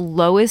on its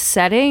lowest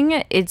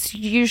setting, it's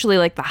usually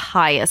like the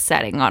highest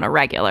setting on a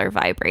regular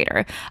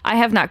vibrator. I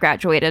have not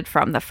graduated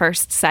from the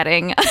first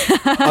setting.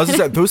 I was just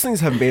saying, those things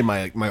have made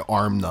my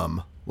arm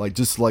numb. Like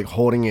just like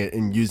holding it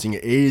and using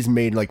it, it has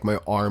made like my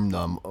arm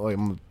numb.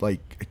 I'm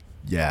like,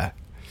 yeah.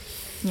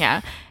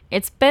 Yeah.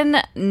 It's been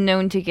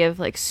known to give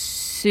like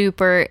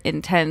super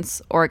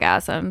intense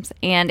orgasms.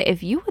 And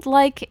if you would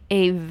like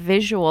a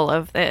visual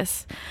of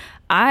this,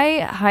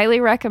 I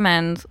highly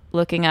recommend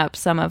looking up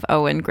some of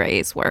Owen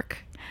Gray's work.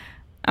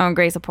 Owen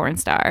Gray's a porn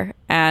star,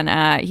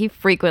 and he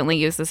frequently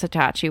uses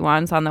Hitachi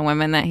wands on the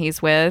women that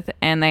he's with,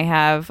 and they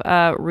have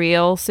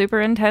real super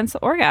intense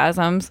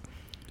orgasms.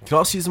 You can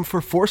also use them for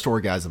forced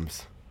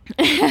orgasms.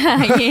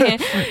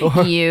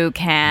 You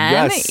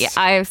can. Yes.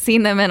 I've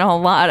seen them in a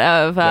lot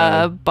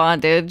of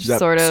bondage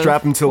sort of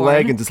strap them to the porn.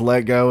 leg and just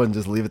let go and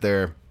just leave it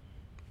there.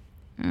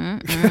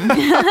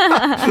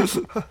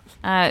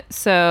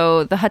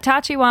 So the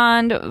Hitachi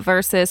wand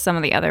versus some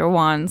of the other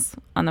wands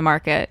on the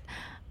market.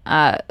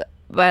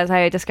 As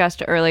I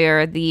discussed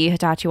earlier, the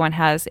Hitachi wand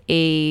has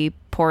a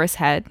porous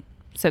head,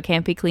 so it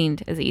can't be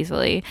cleaned as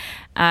easily.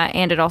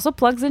 And it also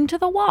plugs into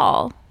the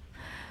wall.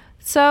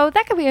 So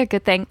that could be a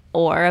good thing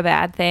or a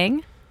bad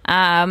thing.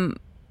 I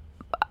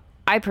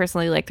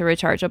personally like the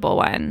rechargeable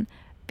one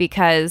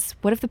because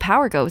what if the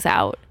power goes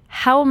out?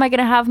 How am I going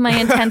to have my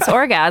intense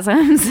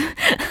orgasms?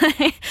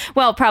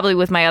 Well, probably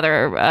with my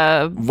other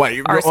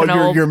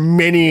arsenal. Your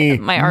mini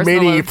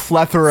of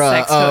plethora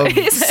sex of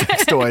toys.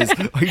 sex toys.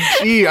 Like,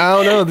 gee,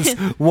 I don't know. This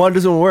one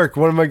doesn't work.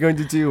 What am I going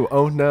to do?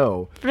 Oh,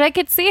 no. But I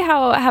could see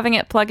how having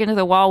it plug into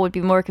the wall would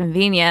be more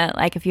convenient,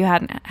 like if you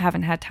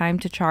haven't had time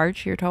to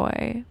charge your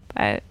toy.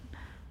 But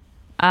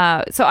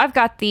so I've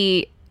got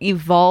the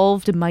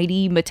Evolved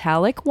Mighty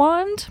Metallic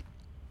wand.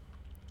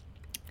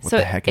 What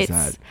the heck is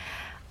that?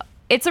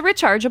 It's a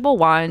rechargeable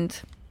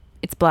wand.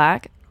 It's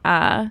black.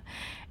 And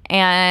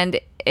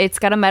it's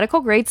got a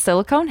medical grade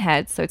silicone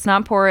head, so it's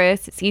not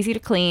porous. It's easy to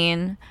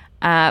clean.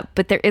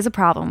 But there is a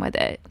problem with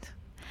it.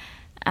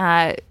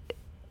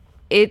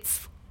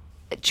 Its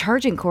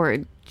charging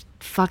cord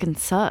fucking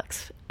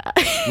sucks.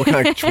 What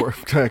kind of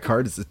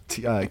cord does it?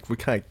 What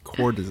kind of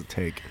cord does it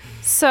take?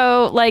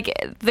 So, like,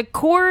 the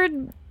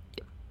cord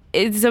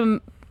is a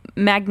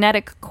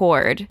magnetic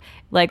cord,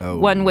 like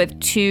one with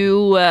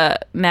two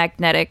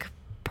magnetic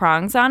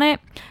prongs on it.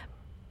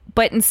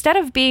 But instead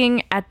of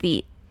being at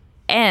the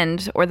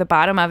end or the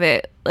bottom of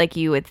it like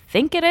you would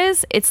think it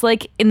is, it's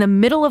like in the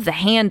middle of the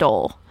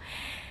handle.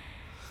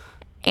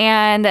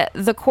 And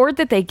the cord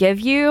that they give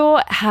you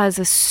has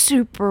a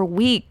super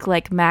weak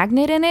like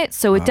magnet in it,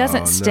 so it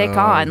doesn't stick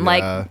on. Yeah.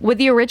 Like with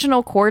the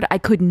original cord, I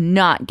could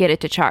not get it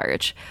to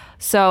charge.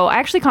 So I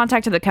actually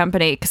contacted the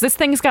company because this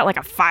thing's got like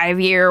a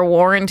 5-year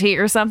warranty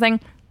or something.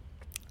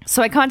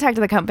 So I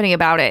contacted the company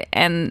about it,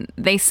 and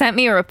they sent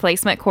me a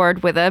replacement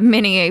cord with a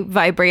mini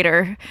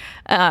vibrator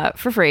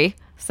for free.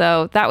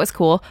 So that was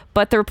cool.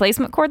 But the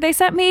replacement cord they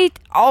sent me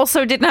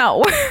also did not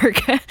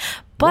work.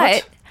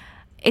 But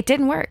it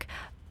didn't work.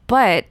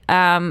 But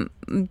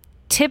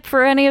tip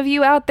for any of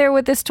you out there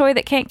with this toy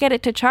that can't get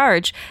it to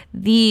charge,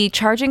 the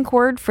charging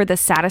cord for the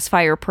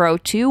Satisfyer Pro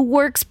 2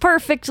 works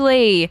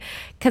perfectly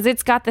because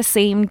it's got the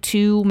same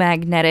two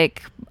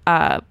magnetic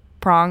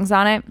prongs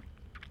on it.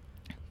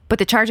 But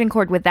the charging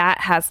cord with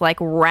that has like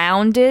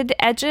rounded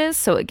edges,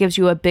 so it gives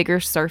you a bigger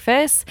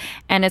surface,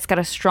 and it's got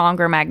a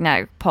stronger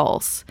magnetic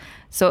pulse.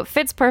 So it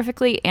fits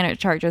perfectly and it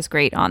charges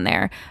great on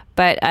there.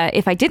 But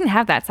if I didn't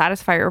have that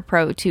Satisfyer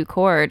Pro 2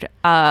 cord,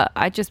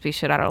 I'd just be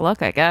shit out of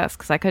luck, I guess,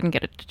 because I couldn't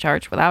get it to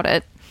charge without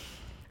it.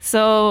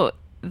 So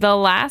the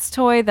last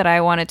toy that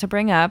I wanted to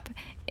bring up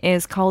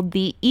is called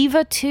the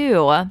Eva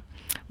 2,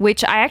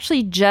 which I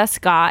actually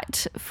just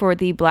got for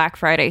the Black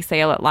Friday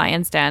sale at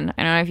Lion's Den.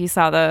 I don't know if you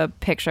saw the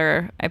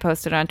picture I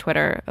posted on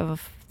Twitter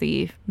of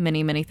the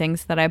many, many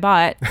things that I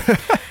bought.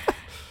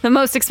 The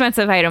most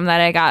expensive item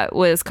that I got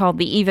was called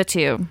the Eva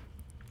 2.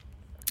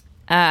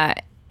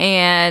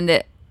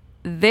 And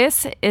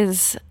this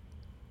is,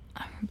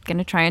 I'm going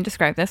to try and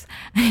describe this.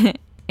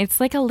 It's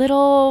like a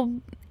little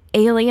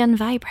alien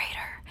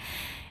vibrator.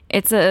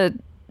 It's a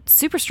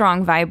super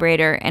strong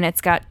vibrator, and it's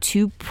got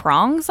two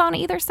prongs on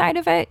either side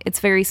of it. It's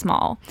very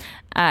small.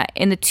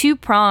 And the two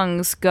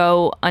prongs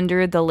go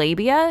under the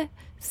labia,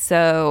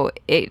 so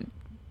it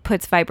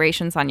puts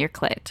vibrations on your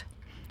clit.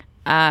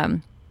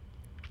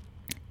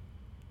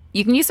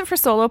 You can use it for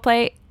solo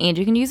play, and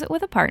you can use it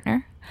with a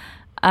partner.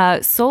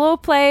 Solo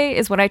play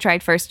is what I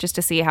tried first just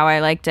to see how I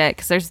liked it,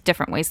 because there's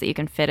different ways that you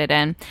can fit it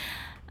in.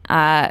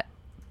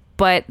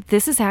 But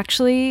this is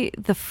actually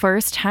the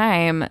first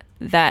time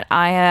that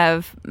I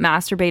have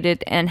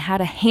masturbated and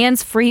had a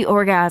hands-free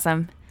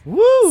orgasm.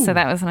 Woo! So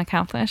that was an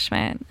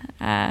accomplishment.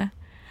 So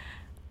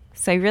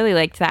I really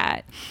liked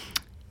that.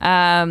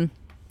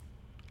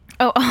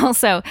 Oh,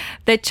 also,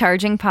 the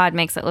charging pod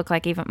makes it look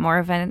like even more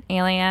of an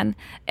alien.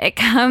 It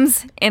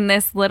comes in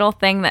this little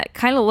thing that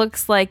kind of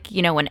looks like,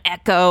 an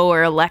Echo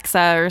or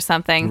Alexa or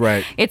something.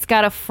 Right. It's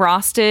got a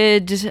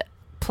frosted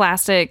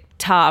plastic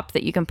top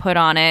that you can put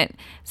on it.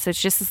 So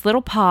it's just this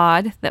little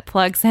pod that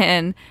plugs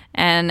in,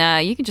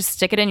 and you can just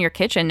stick it in your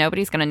kitchen.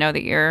 Nobody's going to know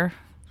that you're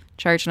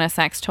charging a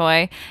sex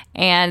toy.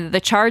 And the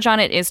charge on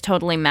it is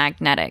totally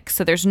magnetic.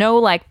 So there's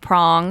no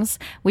prongs,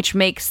 which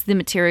makes the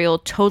material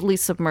totally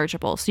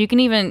submergible. So you can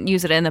even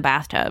use it in the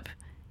bathtub.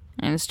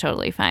 And it's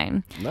totally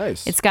fine.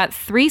 Nice. It's got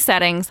 3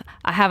 settings.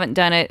 I haven't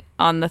done it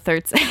on the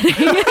 3rd setting.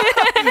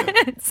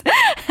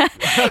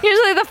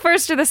 Usually the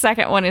first or the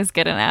second one is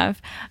good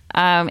enough.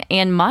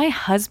 And my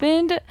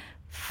husband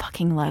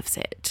fucking loves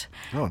it.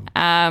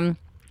 Oh.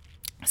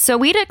 So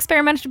we'd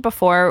experimented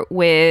before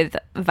with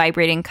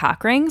vibrating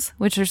cock rings,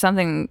 which are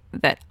something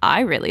that I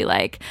really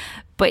like.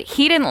 But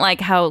he didn't like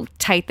how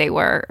tight they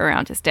were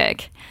around his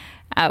dick,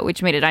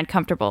 which made it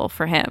uncomfortable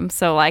for him.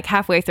 So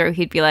halfway through,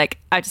 he'd be like,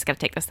 I just got to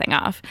take this thing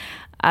off.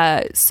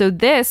 So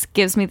this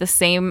gives me the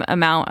same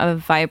amount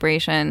of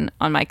vibration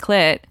on my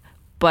clit,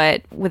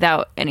 but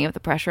without any of the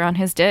pressure on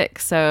his dick.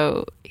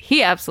 So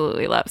he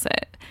absolutely loves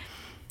it.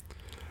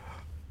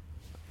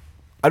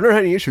 I've never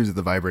had any issues with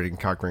the vibrating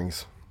cock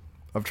rings.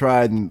 I've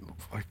tried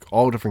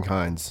all different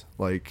kinds.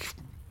 They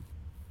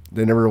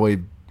never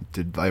really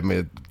did.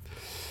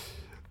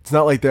 It's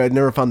not like that. I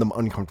never found them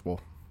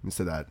uncomfortable.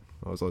 Instead of that,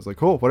 I was always like,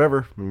 cool,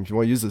 whatever. I mean, if you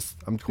want to use this,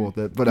 I'm cool with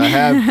it. But I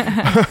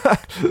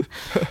have.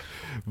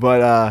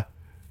 But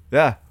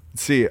yeah.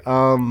 Let's see.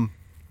 I'm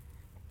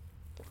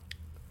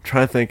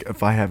trying to think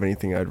if I have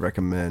anything I'd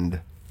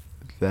recommend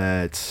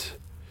that.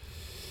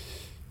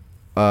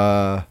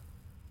 Oh,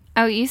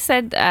 you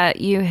said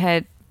you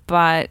had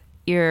bought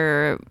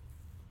your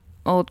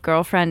old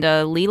girlfriend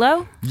a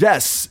Lelo?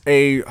 Yes,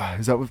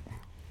 is that what?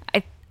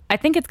 I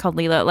think it's called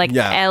Lelo,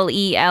 Yeah.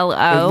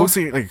 Lelo. It looks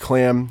like a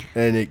clam,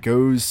 and it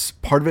goes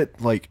part of it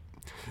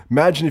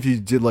imagine if you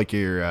did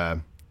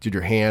did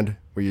your hand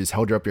where you just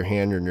held up your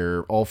hand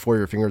and all 4 of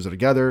your fingers are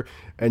together,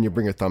 and you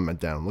bring your thumb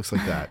down. It looks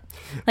like that.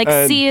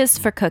 C is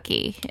for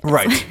cookie.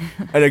 Right,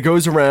 and it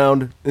goes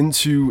around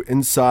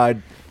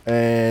inside.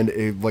 And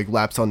it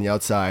laps on the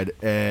outside,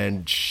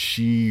 and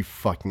she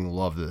fucking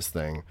loved this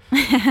thing.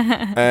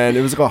 And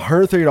it was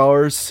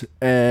 $130.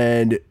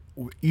 And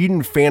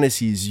Eden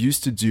Fantasies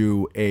used to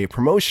do a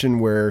promotion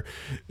where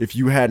if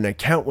you had an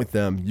account with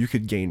them, you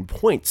could gain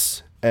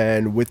points.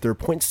 And with their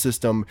point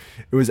system,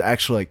 it was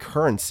actually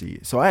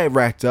currency. So I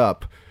racked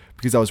up,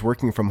 because I was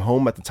working from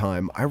home at the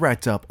time, I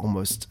racked up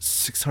almost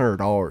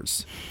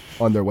 $600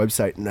 on their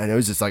website. And I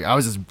was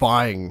just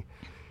buying.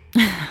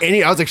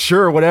 I was like,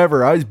 sure,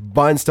 whatever. I was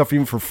buying stuff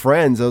even for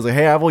friends. I was like,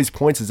 hey, I have all these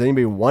points. Does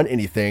anybody want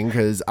anything?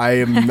 Because I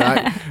am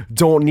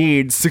don't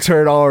need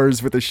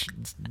 $600 worth of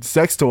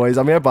sex toys.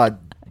 I mean, I bought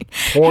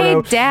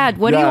porno. Hey, Dad,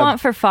 what do you want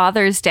for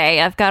Father's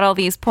Day? I've got all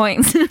these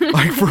points.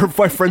 For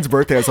my friend's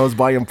birthday, so I was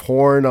buying him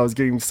porn. I was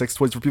getting sex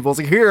toys for people. I was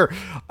like, here,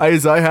 I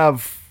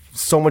have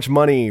so much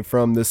money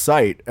from this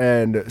site.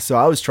 And so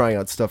I was trying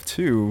out stuff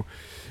too.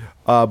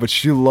 But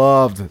she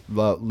loved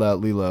that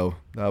Lelo.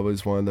 That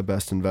was one of the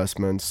best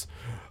investments.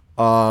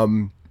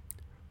 From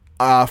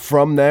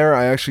there,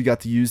 I actually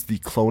got to use the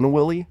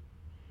Clone-A-Willy.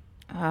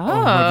 Oh.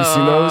 Have you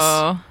seen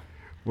those?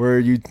 Where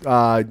you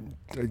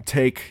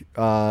take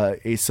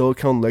a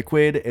silicone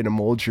liquid and it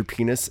molds your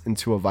penis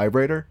into a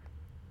vibrator.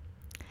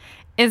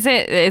 Is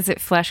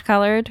it flesh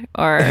colored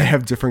or? They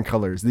have different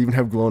colors. They even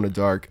have glow in the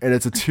dark, and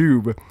it's a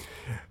tube,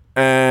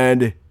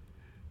 and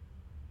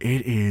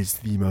it is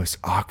the most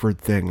awkward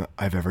thing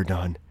I've ever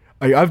done.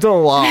 I've done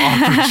a lot of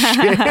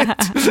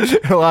awkward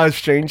shit, a lot of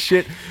strange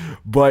shit.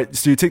 But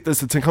so you take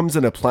this, it comes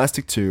in a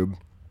plastic tube,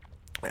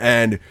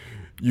 and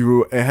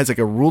it has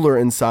a ruler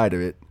inside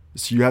of it.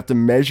 So you have to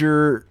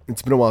measure.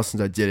 It's been a while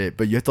since I did it,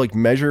 but you have to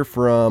measure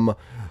from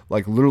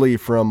literally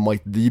from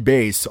the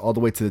base all the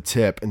way to the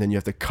tip, and then you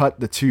have to cut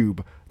the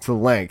tube to the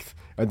length,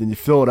 and then you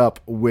fill it up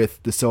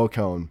with the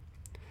silicone.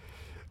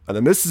 And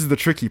then this is the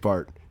tricky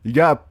part. You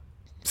gotta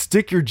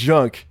stick your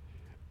junk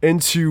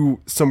into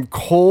some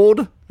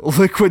cold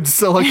liquid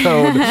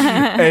silicone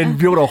and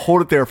be able to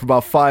hold it there for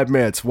about 5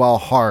 minutes while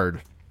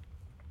hard,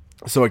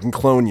 so it can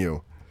clone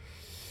you.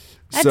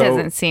 That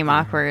doesn't seem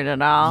awkward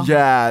at all.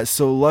 Yeah,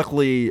 so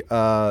luckily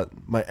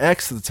my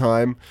ex at the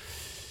time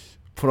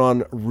put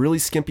on a really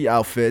skimpy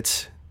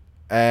outfit,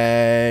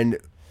 and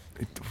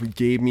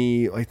gave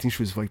me, I think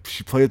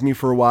she played with me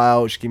for a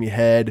while, she gave me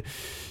head,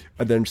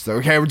 and then she's like,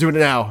 okay, we're doing it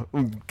now.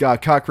 Got a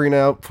cock ring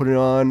out, put it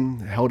on,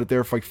 held it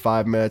there for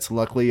 5 minutes.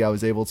 Luckily, I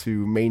was able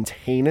to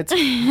maintain it.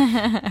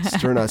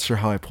 Still not sure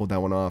how I pulled that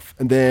one off.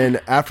 And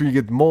then after you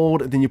get the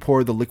mold, then you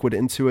pour the liquid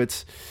into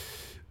it.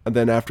 And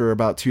then after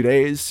about 2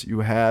 days,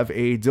 you have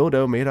a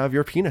dildo made out of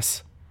your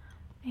penis.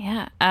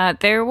 Yeah.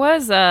 There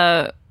was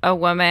a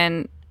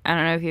woman, I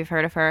don't know if you've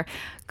heard of her,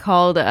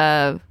 called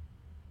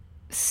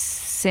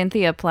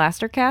Cynthia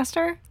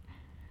Plastercaster.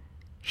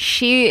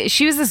 She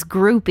was this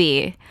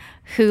groupie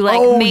who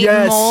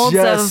made molds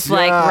of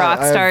rock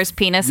stars'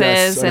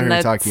 penises in the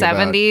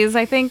 70s,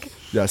 I think.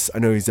 Yes, I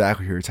know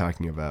exactly who you're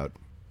talking about.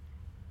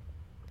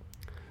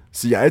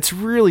 So yeah, it's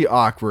really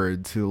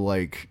awkward to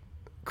like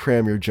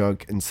cram your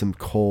junk in some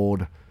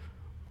cold,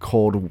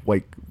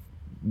 like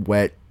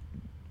wet,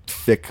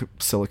 thick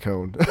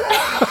silicone.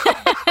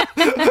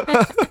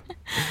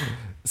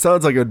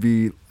 Sounds like it would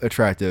be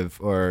attractive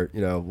or,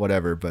 you know,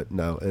 whatever, but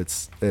no,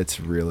 it's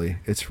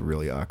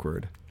really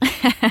awkward.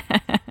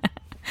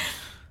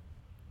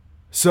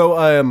 So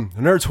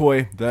another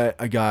toy that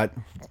I got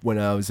when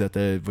I was with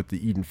the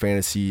Eden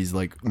Fantasies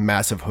like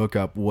massive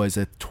hookup was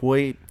a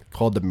toy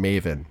called the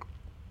Maven.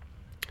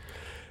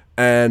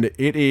 And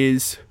it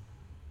is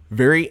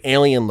very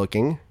alien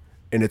looking,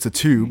 and it's a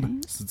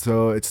tube.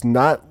 So it's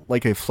not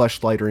like a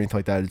fleshlight or anything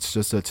like that. It's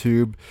just a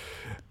tube.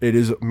 It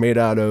is made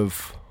out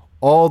of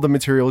all the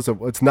materials.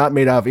 It's not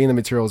made out of any of the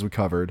materials we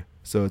covered.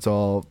 So it's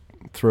all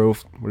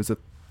what is it?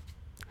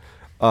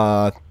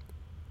 So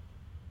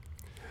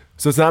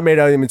it's not made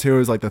out of the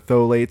materials like the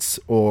phthalates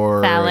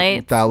or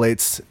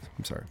phthalates.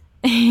 I'm sorry.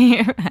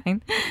 You're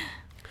fine.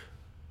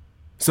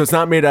 So it's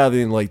not made out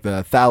of like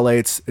the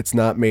phthalates. It's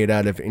not made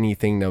out of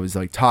anything that was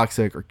like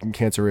toxic or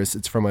cancerous.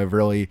 It's from a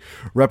really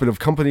reputable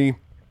company.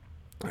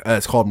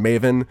 It's called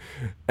Maven,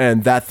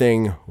 and that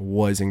thing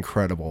was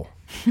incredible.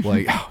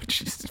 Like, oh,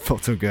 jeez, it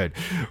felt so good.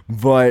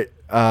 But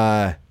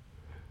the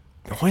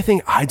only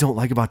thing I don't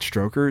like about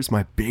strokers,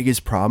 my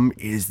biggest problem,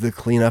 is the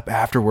cleanup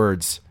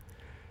afterwards.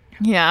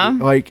 Yeah.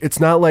 Like it's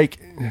not like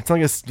a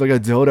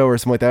dildo or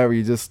something like that where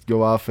you just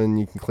go off and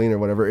you can clean or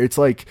whatever. It's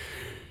like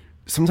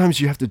sometimes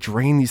you have to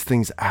drain these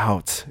things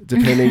out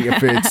depending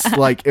if it's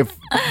like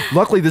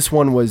luckily this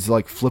one was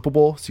like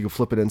flippable, so you can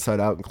flip it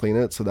inside out and clean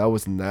it, so that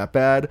wasn't that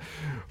bad.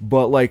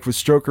 But like with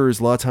strokers,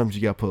 a lot of times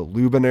you got to put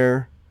lube in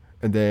there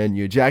and then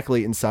you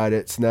ejaculate inside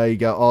it, so now you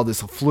got all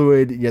this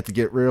fluid, you have to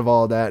get rid of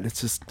all that. It's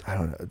just, I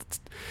don't know,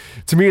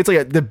 to me it's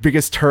like the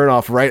biggest turn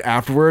off right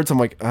afterwards. I'm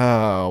like,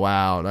 oh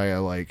wow. And I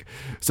like,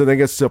 so then it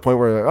gets to a point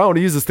where like, oh, I want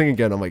to use this thing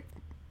again. I'm like,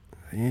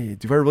 hey,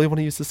 do I really want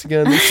to use this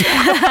again? Like,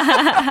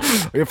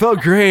 it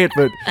felt great,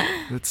 but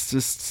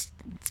it's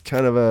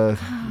kind of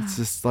it's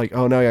just like,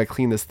 oh, now I gotta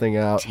clean this thing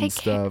out and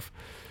stuff.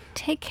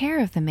 Take care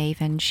of the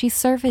Maven. She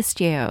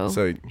serviced you.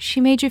 So, she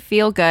made you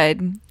feel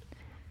good.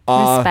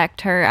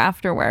 Respect her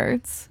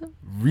afterwards.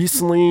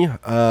 Recently,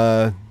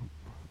 another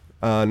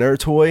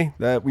toy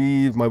that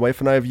my wife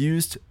and I have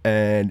used,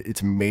 and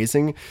it's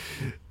amazing,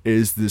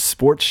 is the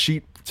Sports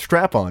Sheet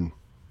strap-on.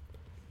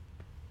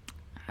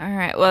 All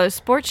right. Well,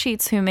 Sports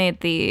Sheets, who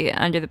made the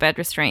under the bed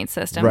restraint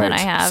system that I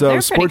have, so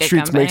they're Sports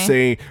pretty good Sheets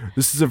company.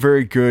 this is a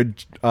very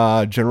good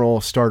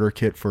general starter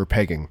kit for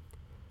pegging.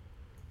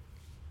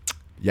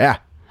 Yeah.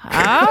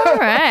 All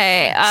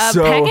right.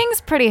 So,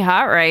 pegging's pretty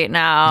hot right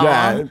now.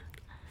 Yeah.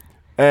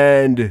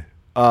 And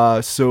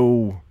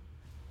so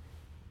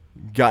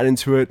got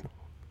into it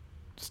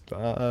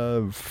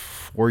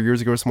 4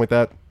 years ago or something like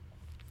that.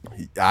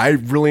 I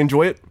really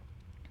enjoy it.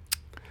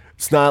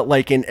 It's not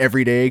like an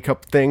everyday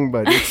cup thing,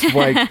 but it's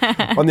like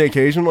on the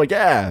occasion, like,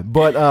 yeah.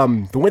 But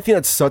the one thing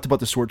that sucked about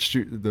the Sports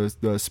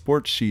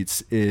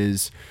Sheets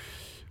is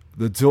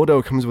the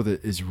dildo comes with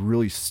it is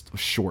really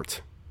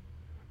short.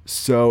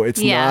 So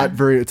it's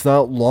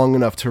not long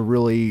enough to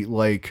really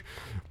like,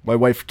 my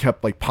wife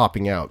kept like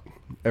popping out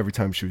every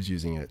time she was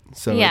using it.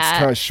 So it's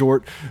kind of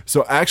short.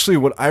 So actually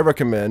what I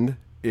recommend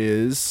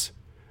is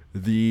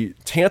the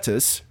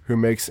Tantus, who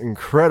makes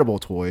incredible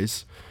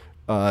toys,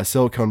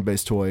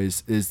 silicone-based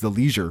toys, is the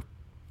Leisure.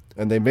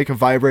 And they make a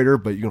vibrator,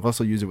 but you can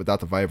also use it without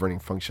the vibrating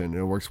function. And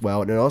it works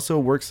well. And it also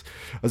works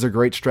as a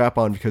great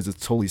strap-on because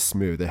it's totally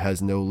smooth. It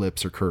has no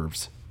lips or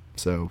curves.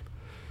 So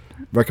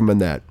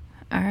recommend that.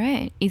 All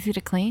right. Easy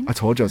to clean. I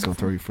told you I was going to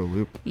throw you for a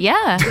loop.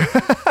 Yeah.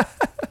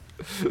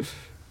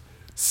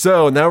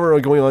 So now we're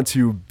going on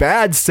to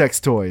bad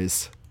sex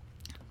toys.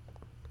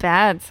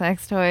 Bad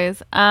sex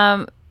toys.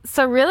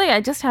 So really,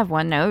 I just have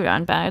one note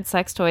on bad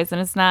sex toys,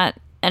 and it's not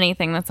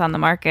anything that's on the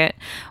market.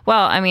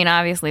 Well, I mean,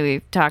 obviously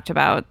we've talked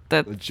about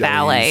the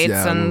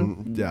phthalates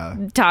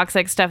and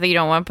toxic stuff that you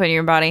don't want to put in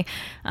your body.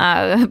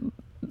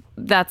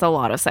 That's a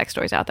lot of sex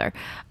toys out there.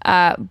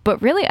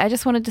 But really, I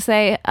just wanted to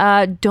say,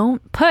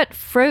 don't put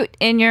fruit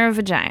in your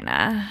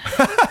vagina.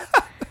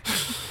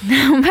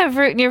 Don't put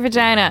fruit in your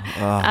vagina.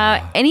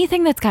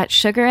 Anything that's got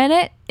sugar in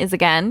it is,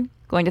 again,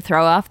 going to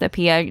throw off the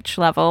pH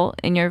level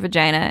in your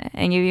vagina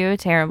and give you a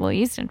terrible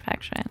yeast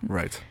infection.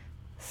 Right.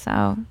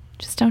 So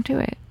just don't do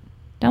it.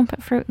 Don't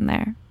put fruit in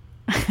there.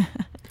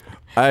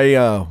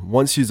 I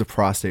once used a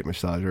prostate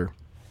massager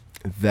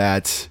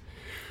that's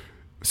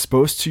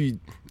supposed to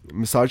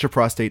massage your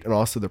prostate and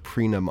also the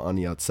perineum on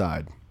the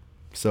outside.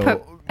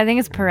 So I think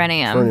it's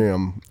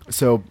perineum.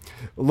 So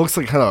it looks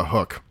like kind of a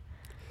hook.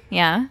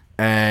 Yeah.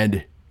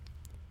 And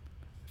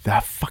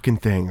that fucking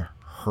thing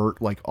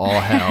hurt like all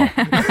hell.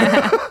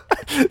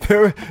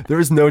 There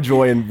was no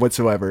joy in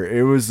whatsoever.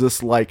 It was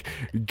just like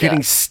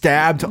getting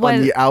stabbed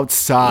on the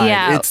outside.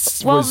 Yeah.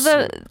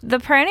 The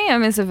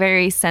perineum is a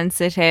very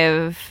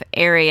sensitive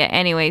area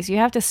anyways. You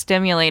have to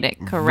stimulate it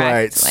correctly.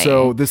 Right.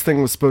 So this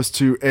thing was supposed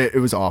to, it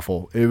was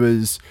awful. It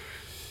was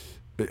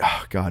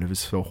Oh God, it was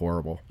so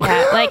horrible.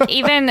 Yeah, like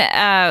even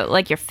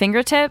like your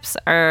fingertips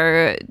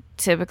are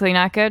typically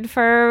not good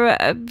for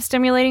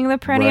stimulating the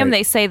perineum. Right.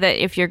 They say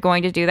that if you're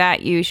going to do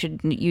that, you should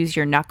use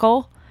your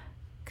knuckle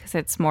because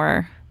it's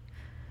more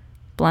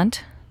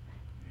blunt,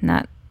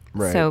 not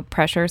Right. so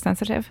pressure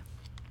sensitive.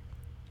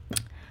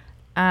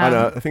 I don't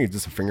know. I think it's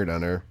just a finger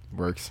down there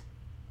works.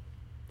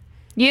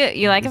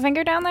 You like a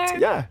finger down there?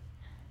 Yeah.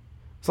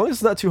 As long as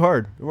it's not too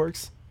hard, it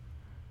works.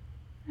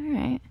 All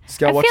right. Just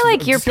gotta I watch feel the-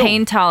 like your just gotta-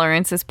 pain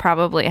tolerance is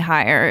probably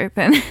higher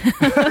than,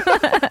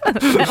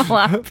 than a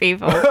lot of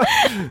people.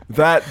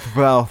 That,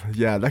 well,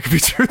 yeah, that could be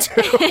true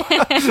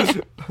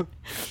too.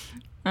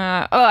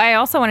 I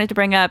also wanted to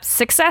bring up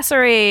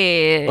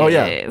Successories. Oh,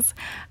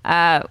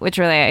 yeah. Which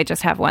really, I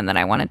just have one that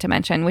I wanted to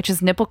mention, which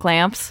is nipple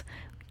clamps,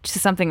 which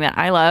is something that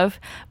I love.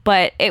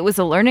 But it was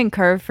a learning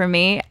curve for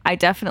me. I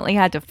definitely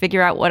had to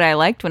figure out what I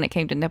liked when it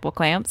came to nipple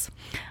clamps.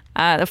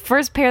 The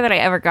first pair that I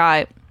ever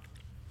got,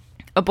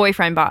 a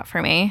boyfriend bought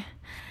for me.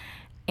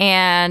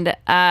 And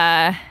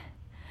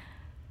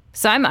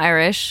so I'm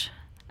Irish.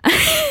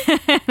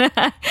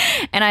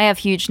 And I have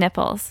huge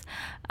nipples.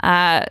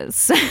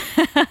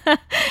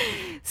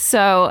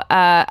 So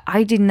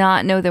I did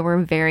not know there were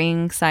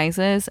varying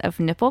sizes of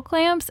nipple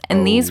clamps,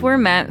 and these were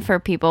meant for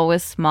people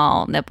with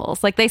small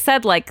nipples. Like they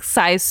said, like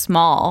size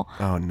small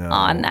Oh, no.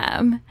 on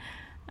them,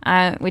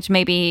 which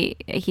maybe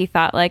he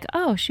thought like,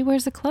 oh, she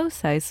wears a clothes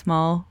size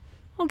small.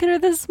 I'll get her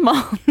the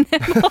small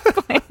nipple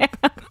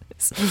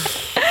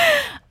clamps.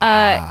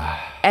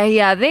 And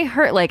yeah, they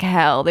hurt like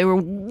hell. They were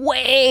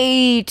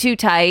way too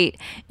tight,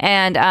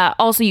 and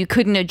also you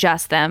couldn't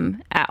adjust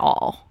them at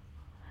all.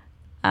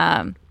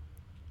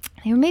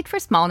 They were made for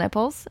small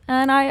nipples,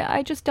 and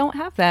I just don't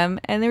have them,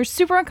 and they're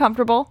super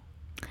uncomfortable.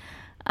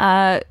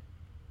 So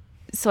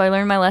I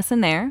learned my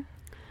lesson there.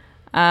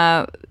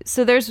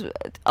 So there's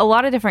a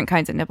lot of different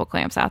kinds of nipple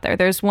clamps out there.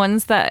 There's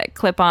ones that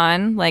clip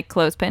on like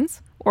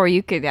clothespins, or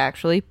you could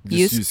actually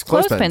use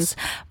clothespins.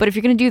 But if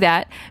you're going to do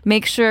that,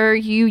 make sure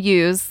you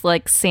use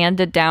like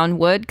sanded down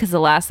wood, because the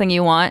last thing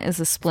you want is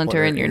a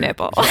splinter in your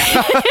nipple.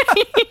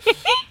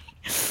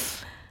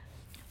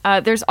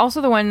 There's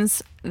also the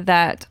ones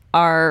that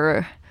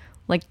are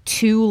like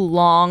two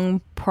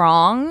long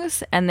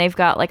prongs, and they've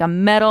got like a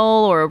metal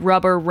or a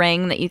rubber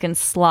ring that you can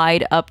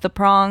slide up the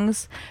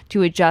prongs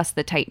to adjust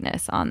the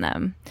tightness on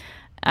them.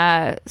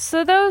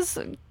 So those,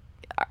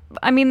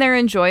 I mean, they're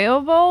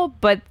enjoyable,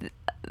 but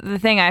the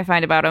thing I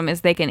find about them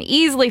is they can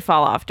easily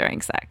fall off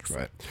during sex.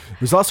 Right.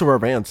 There's also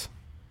rubber bands.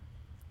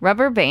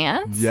 Rubber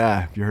bands?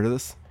 Yeah. Have you heard of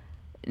this?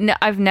 No,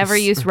 I've never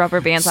used rubber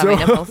bands on my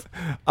nipples.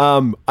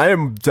 I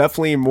am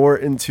definitely more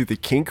into the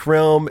kink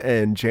realm,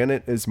 and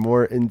Janet is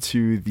more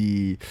into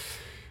the,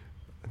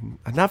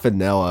 not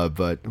vanilla,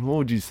 but what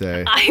would you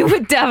say? I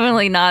would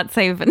definitely not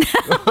say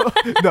vanilla.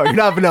 No, you're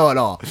not vanilla at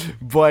all.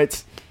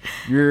 But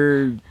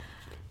you're.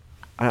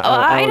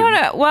 I don't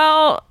know.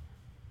 Well,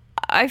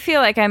 I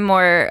feel like I'm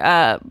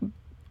more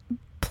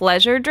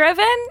pleasure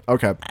driven.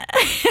 Okay.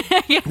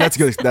 That's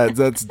good.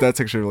 That's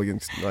actually a really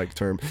good like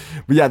term.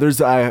 But yeah, there's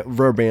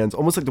rubber bands,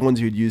 almost like the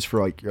ones you'd use for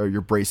like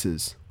your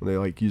braces when they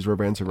like use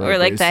rubber bands Or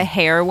like the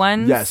hair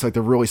ones. Yes, like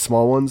the really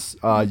small ones.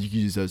 You can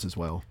use those as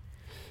well,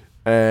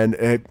 and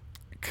it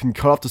can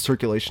cut off the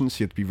circulation, so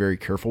you have to be very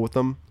careful with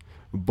them.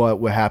 But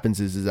what happens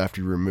is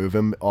after you remove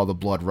them, all the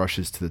blood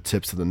rushes to the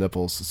tips of the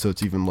nipples, so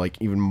it's even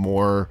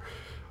more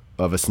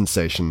of a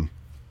sensation,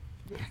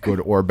 good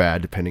or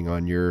bad, depending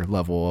on your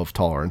level of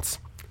tolerance.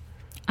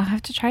 I'll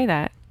have to try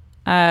that.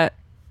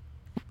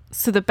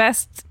 So the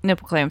best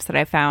nipple clamps that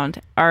I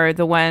found are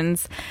the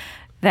ones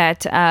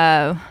that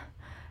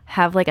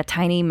have like a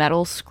tiny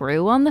metal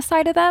screw on the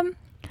side of them,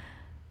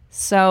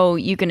 so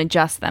you can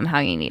adjust them how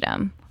you need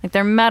them. Like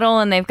they're metal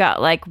and they've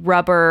got like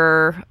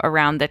rubber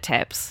around the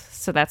tips,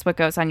 so that's what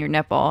goes on your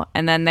nipple.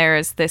 And then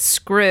there's this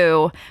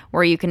screw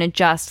where you can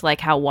adjust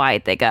like how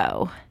wide they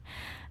go.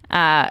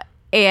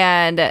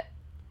 And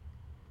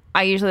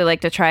I usually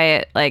like to try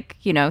it like,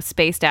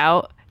 spaced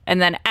out. And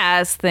then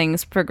as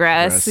things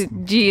progress,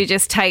 you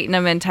just tighten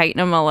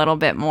them a little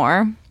bit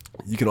more.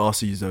 You can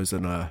also use those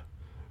in a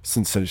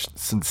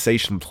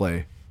sensation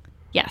play.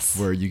 Yes.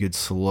 Where you could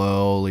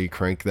slowly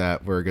crank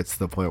that where it gets to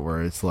the point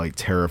where it's like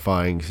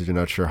terrifying because you're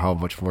not sure how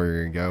much more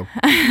you're going to go.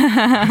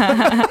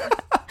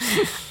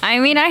 I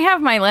mean, I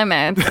have my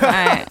limits.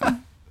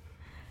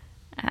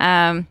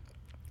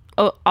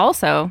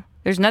 Also,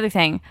 there's another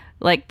thing,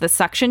 like the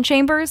suction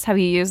chambers. Have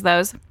you used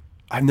those?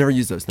 I've never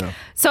used those, no.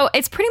 So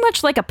it's pretty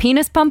much like a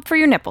penis pump for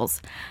your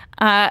nipples.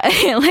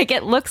 Like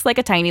it looks like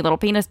a tiny little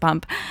penis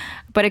pump,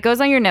 but it goes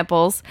on your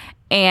nipples,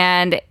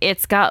 and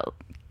it's got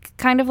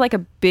kind of like a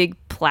big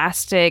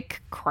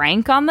plastic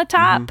crank on the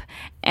top,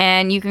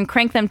 and you can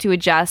crank them to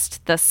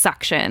adjust the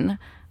suction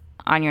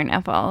on your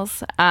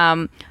nipples.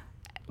 And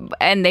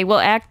they will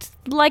act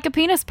like a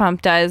penis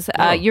pump does.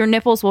 Your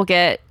nipples will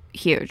get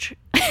huge.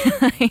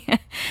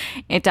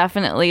 It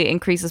definitely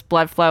increases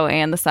blood flow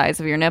and the size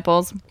of your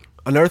nipples.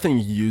 Another thing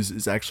you use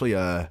is actually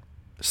a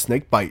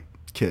snake bite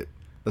kit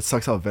that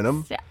sucks out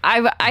venom.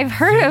 I've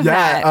heard of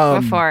that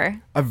before.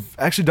 I've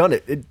actually done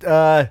it.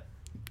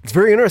 It's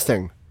very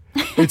interesting.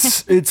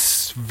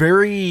 It's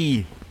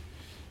very.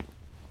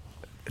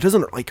 It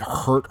doesn't like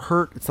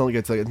hurt. It's not like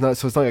it's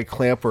not like a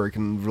clamp where it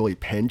can really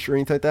pinch or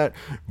anything like that.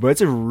 But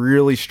it's a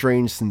really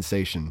strange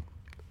sensation.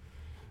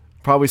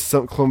 Probably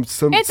some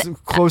closer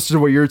to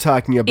what you're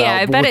talking about. Yeah,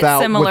 I but bet without,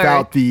 it's similar.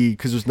 Without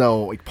because there's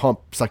no like pump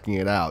sucking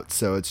it out,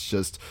 so it's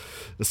just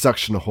the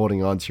suction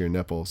holding onto your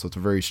nipple. So it's a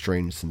very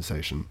strange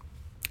sensation.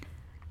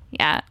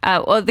 Yeah.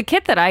 Well, the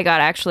kit that I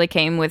got actually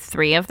came with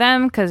 3 of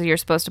them because you're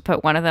supposed to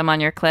put one of them on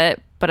your clit,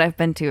 but I've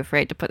been too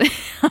afraid to put it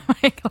on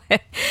my clit,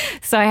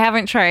 so I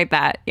haven't tried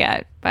that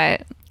yet.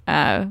 But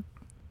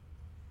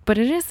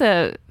it is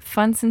a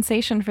fun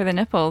sensation for the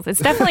nipples. It's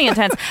definitely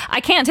intense.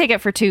 I can't take it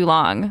for too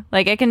long.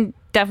 Like I can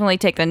definitely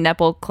take the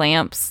nipple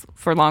clamps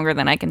for longer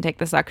than I can take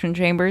the suction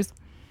chambers.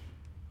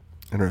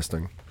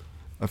 Interesting.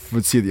 I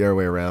would see the other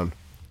way around.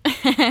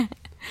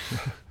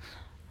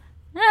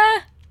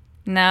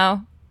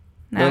 No,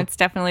 No? it's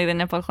definitely the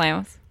nipple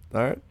clamps.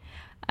 All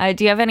right.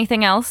 Do you have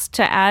anything else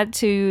to add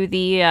to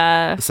the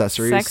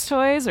Accessories? sex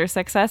toys or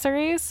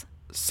sexaccessories?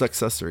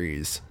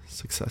 Successories.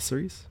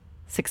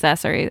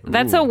 Successory.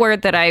 That's a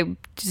word that I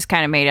just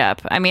kind of made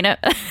up. I mean,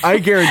 I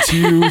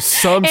guarantee you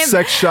some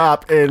sex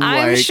shop in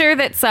I'm like sure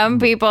that some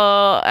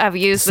people have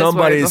used this word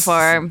somebody's-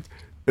 before.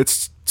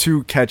 it's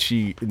too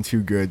catchy and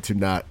too good to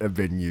not have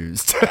been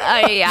used.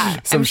 Yeah,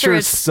 So I'm sure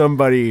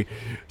somebody's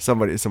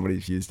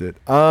used it.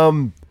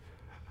 I'm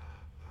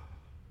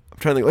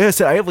trying to think. Like I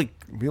said, we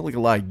have like a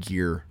lot of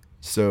gear.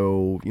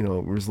 So,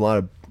 there's a lot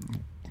of,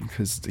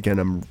 because again,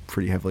 I'm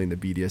pretty heavily into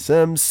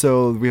BDSM.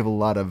 So we have a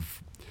lot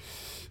of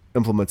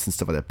implements and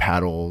stuff like that,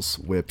 paddles,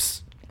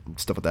 whips,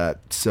 stuff like that.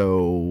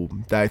 So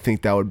I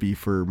think that would be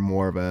for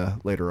more of a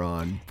later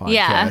on podcast.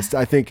 Yeah.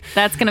 I think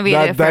That's going to be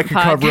a different that could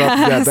cover up.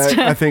 Yeah, podcast.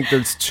 I think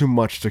there's too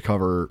much to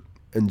cover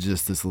in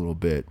just this little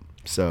bit.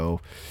 So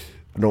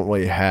I don't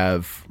really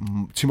have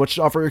too much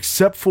to offer,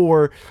 except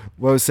for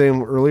what I was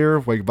saying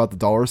earlier, like about the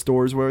dollar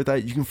stores, where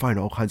that you can find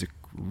all kinds of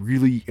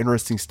really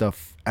interesting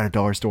stuff at a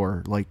dollar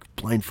store, like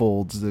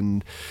blindfolds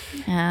and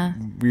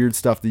weird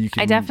stuff that you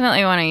can. I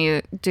definitely want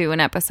to do an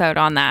episode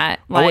on that.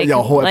 A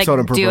whole episode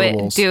on do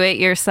pervertibles. it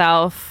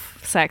yourself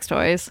sex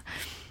toys.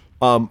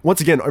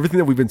 Once again, everything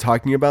that we've been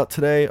talking about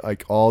today,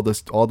 like all the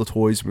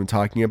toys we've been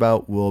talking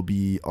about, will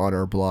be on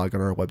our blog on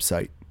our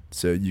website,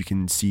 so you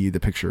can see the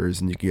pictures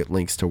and you can get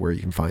links to where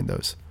you can find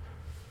those.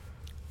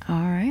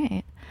 All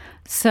right.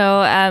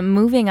 So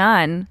moving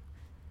on,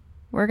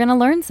 we're going to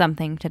learn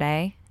something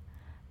today.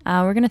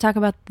 We're going to talk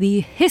about the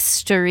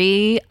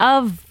history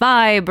of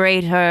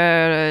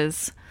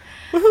vibrators.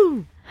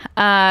 Woohoo!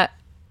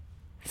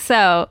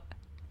 So,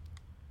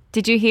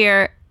 did you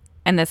hear,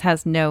 and this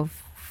has no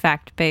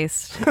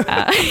fact-based...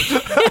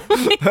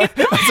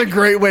 That's a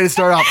great way to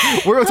start off.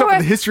 We're going to talk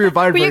about the history of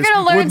vibrators You're going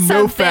to learn with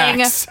no something.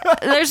 facts.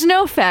 There's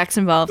no facts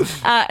involved.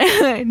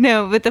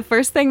 No, but the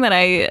first thing that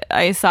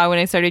I saw when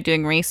I started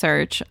doing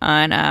research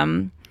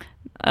on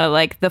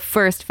like the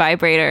first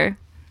vibrator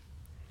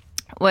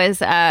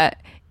was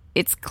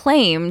it's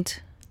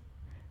claimed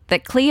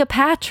that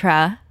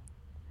Cleopatra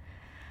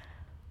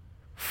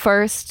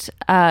first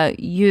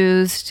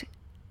used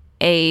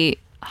a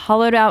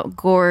hollowed out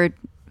gourd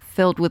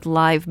filled with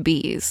live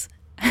bees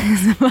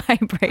as a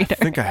vibrator.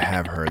 I think I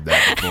have heard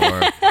that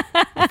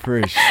before. I'm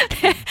pretty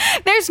sure.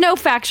 There's no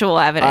factual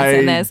evidence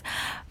in this.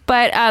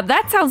 But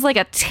that sounds like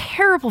a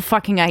terrible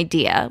fucking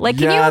idea. Like,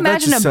 can you Yeah, that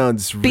imagine just a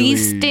sounds bee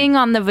really- sting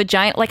on the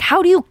vagina? Like,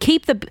 how do you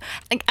keep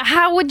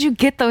how would you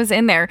get those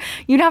in there?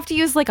 You'd have to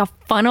use like a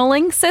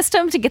funneling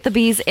system to get the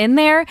bees in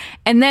there,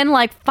 and then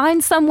like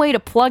find some way to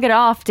plug it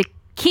off to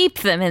keep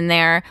them in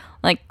there.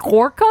 Like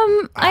cork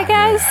them, I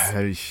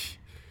guess.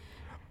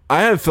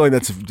 I have a feeling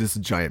that's just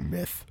a giant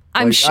myth.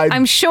 I'm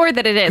sure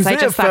that it is. I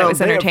just thought it was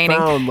entertaining. They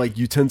have found like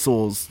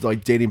utensils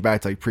like dating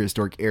back to like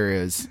prehistoric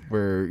areas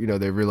where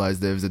they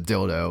realized there was a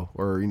dildo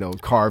or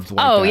carved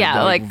like Oh that,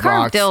 yeah, like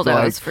carved rocks,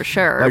 dildos for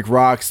sure. like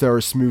rocks that were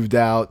smoothed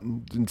out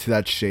into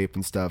that shape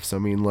and stuff. So I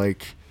mean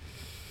like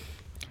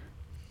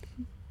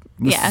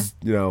this Yeah. is,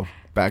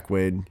 back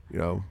when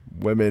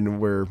women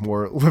were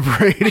more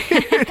liberated.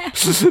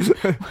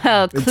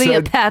 Well,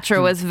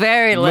 Cleopatra was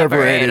very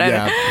liberated.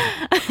 Yeah.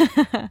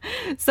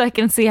 So I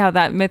can see how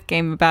that myth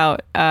came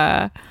about.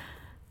 But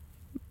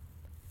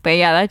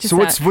yeah, that just So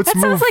what's that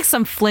move- sounds like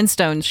some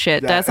Flintstones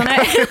shit, doesn't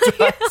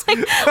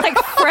it? like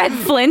Fred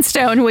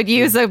Flintstone would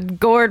use a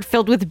gourd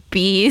filled with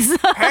bees.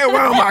 Hey,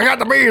 well, I got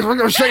the bees. We're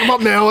gonna shake them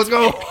up now. Let's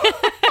go.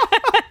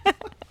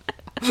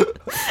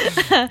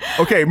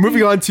 Okay,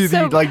 moving on to the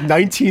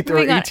 19th or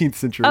moving on. 18th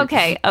century.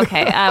 Okay.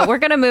 We're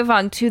gonna move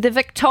on to the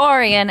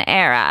Victorian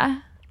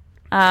era.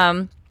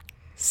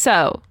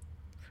 So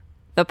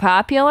the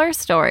popular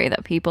story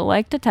that people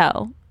like to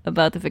tell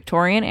about the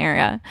Victorian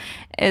era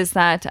is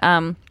that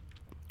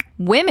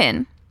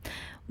women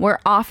were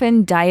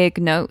often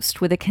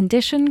diagnosed with a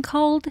condition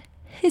called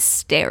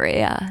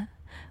hysteria,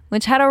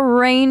 which had a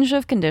range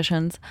of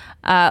conditions: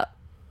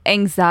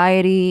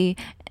 anxiety,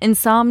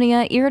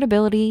 insomnia,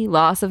 irritability,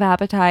 loss of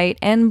appetite,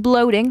 and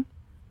bloating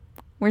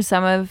were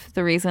some of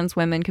the reasons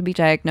women could be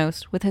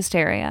diagnosed with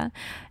hysteria.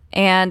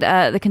 And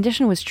the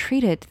condition was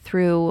treated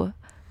through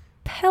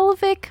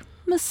pelvic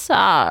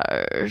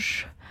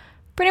massage.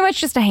 Pretty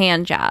much just a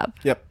hand job.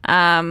 Yep.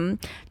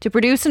 To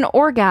produce an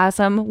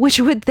orgasm, which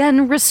would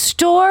then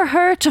restore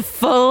her to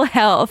full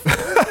health.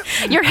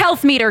 Your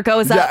health meter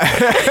goes up.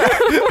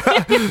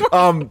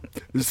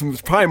 This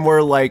was probably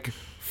more like,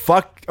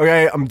 fuck,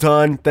 okay, I'm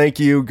done. Thank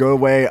you. Go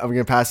away. I'm going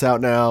to pass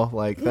out now.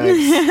 Like,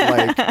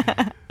 thanks.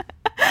 Like,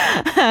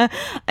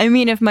 I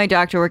mean, if my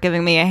doctor were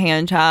giving me a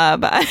hand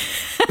job, I'd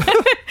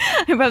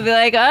probably be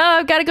like, oh,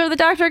 I've got to go to the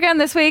doctor again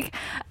this week.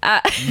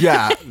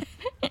 yeah.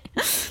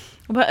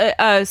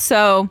 But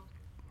so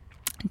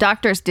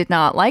doctors did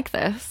not like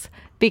this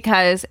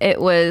because it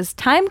was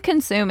time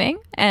consuming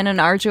and an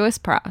arduous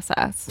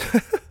process.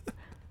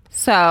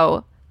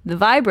 So the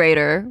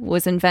vibrator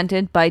was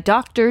invented by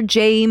Dr.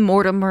 J.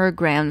 Mortimer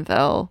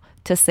Granville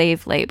to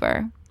save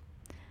labor.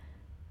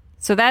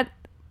 So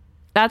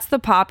that's the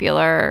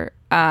popular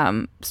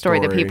story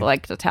that people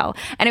like to tell.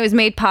 And it was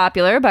made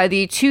popular by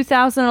the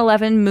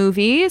 2011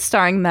 movie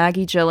starring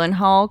Maggie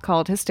Gyllenhaal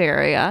called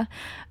Hysteria,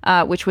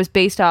 which was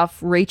based off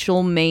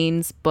Rachel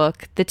Maine's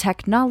book, The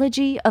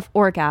Technology of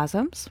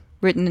Orgasms,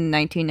 written in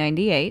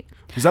 1998.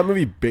 Was that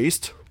movie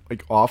based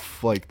like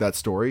off like that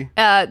story?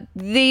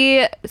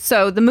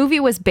 So the movie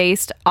was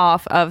based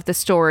off of the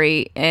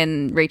story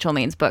in Rachel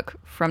Maine's book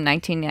from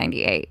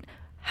 1998.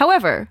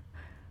 However,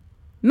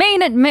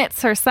 Maine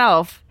admits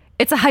herself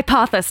it's a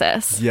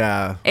hypothesis.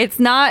 Yeah. It's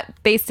not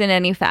based in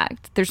any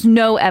fact. There's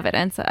no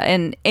evidence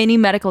in any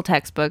medical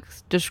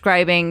textbooks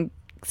describing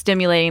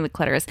stimulating the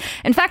clitoris.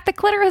 In fact, the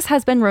clitoris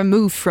has been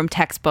removed from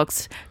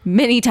textbooks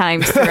many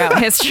times throughout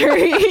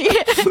history.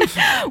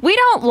 We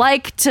don't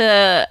like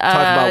to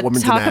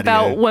talk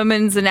about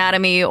women's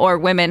anatomy or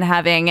women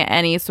having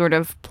any sort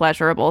of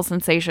pleasurable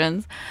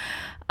sensations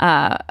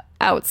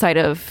outside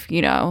of,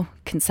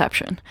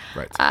 conception.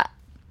 Right.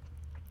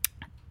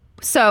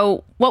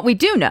 So what we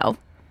do know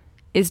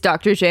is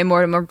Dr. J.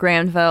 Mortimer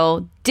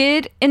Granville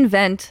did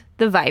invent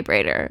the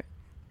vibrator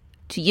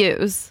to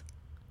use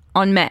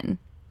on men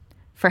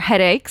for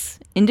headaches,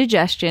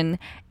 indigestion,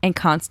 and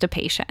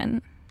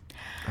constipation.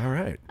 All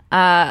right.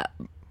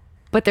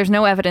 But there's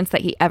no evidence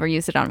that he ever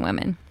used it on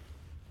women.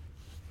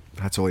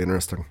 That's really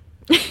interesting.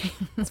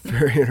 It's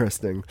very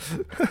interesting.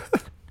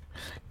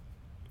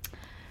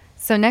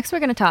 So next we're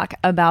going to talk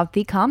about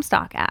the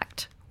Comstock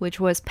Act, which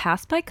was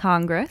passed by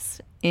Congress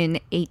in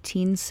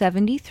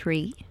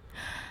 1873.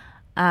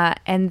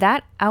 And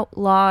that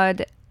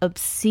outlawed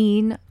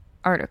obscene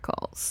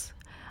articles.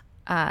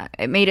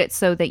 It made it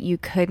so that you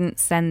couldn't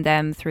send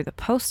them through the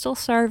postal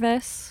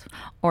service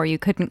or you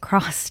couldn't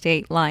cross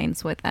state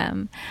lines with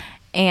them.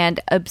 And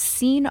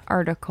obscene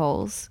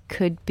articles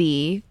could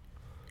be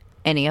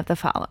any of the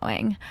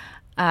following: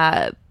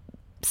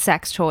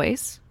 sex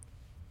toys,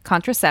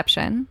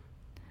 contraception,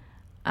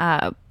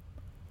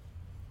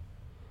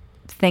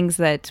 things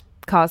that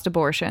caused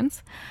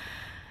abortions,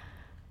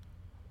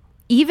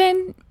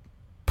 even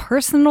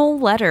personal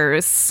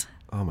letters.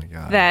 Oh my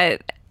God.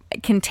 That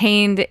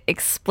contained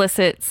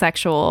explicit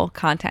sexual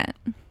content.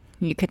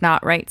 You could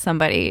not write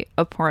somebody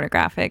a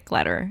pornographic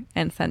letter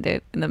and send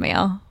it in the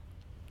mail.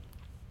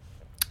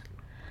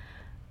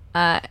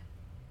 And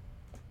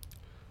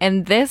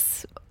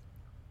this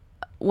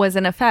was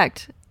in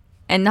effect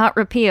and not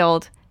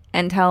repealed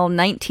until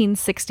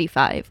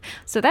 1965.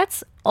 So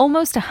that's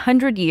almost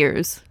 100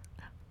 years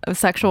of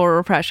sexual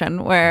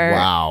repression where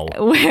No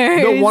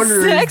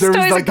wonder sex there was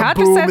toys like and a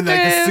boom in like the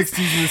contraceptives.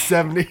 60s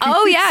and the 70s.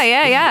 Oh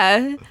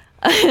yeah.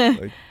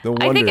 Like, no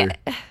I wonder. think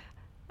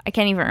I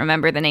can't even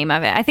remember the name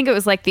of it. I think it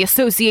was like the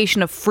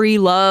Association of Free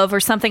Love or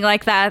something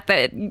like that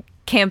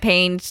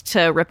campaigned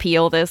to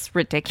repeal this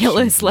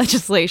ridiculous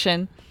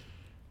legislation.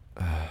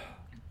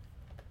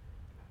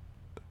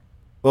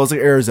 Well, it's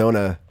like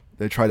Arizona.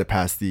 They tried to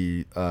pass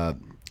the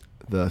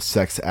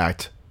Sex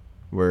Act,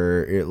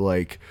 where it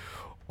like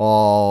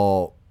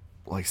all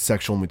like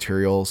sexual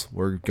materials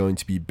were going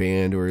to be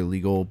banned or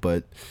illegal.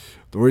 But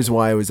the reason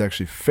why it was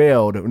actually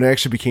failed, and it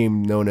actually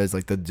became known as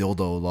like the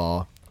dildo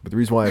law. But the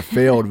reason why it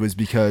failed was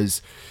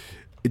because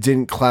it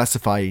didn't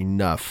classify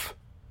enough.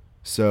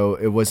 So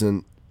it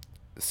wasn't.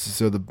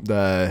 So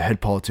the head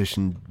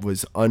politician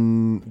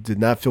did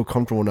not feel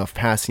comfortable enough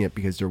passing it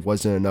because there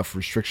wasn't enough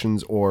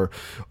restrictions or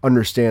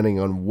understanding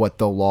on what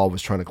the law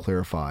was trying to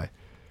clarify.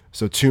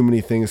 So too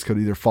many things could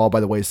either fall by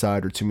the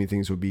wayside or too many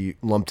things would be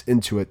lumped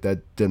into it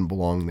that didn't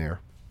belong there.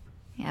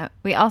 Yeah,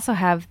 we also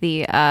have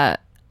the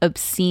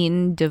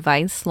obscene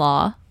device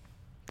law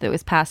that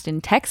was passed in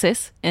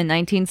Texas in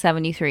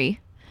 1973,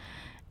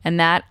 and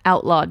that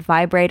outlawed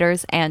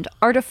vibrators and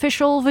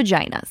artificial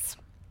vaginas.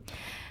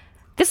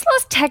 This law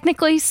is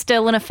technically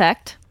still in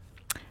effect,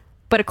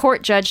 but a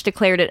court judge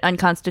declared it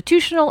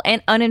unconstitutional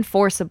and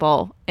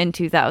unenforceable in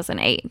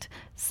 2008.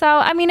 So,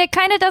 I mean, it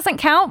kind of doesn't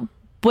count,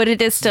 but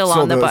it is still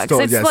on the books.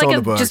 It's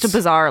like just a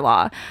bizarre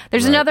law.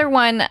 There's another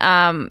one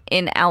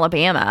in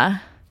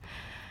Alabama.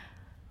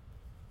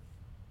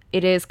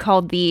 It is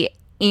called the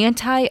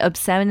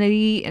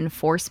Anti-Obscenity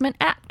Enforcement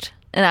Act,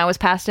 and that was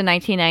passed in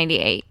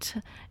 1998.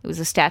 It was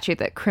a statute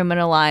that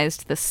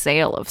criminalized the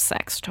sale of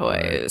sex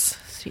toys,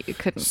 so you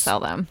couldn't sell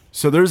them.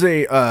 So there's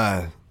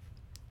a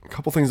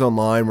couple things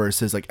online where it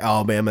says like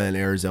Alabama and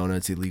Arizona,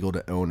 it's illegal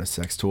to own a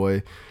sex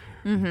toy.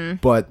 Mm-hmm.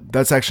 But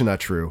that's actually not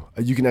true.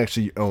 You can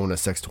actually own a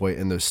sex toy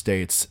in those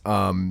states.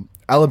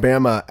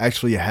 Alabama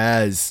actually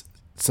has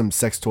some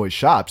sex toy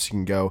shops you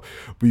can go,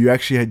 but you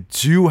actually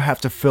do have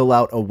to fill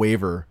out a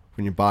waiver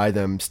when you buy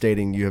them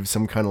stating you have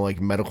some kind of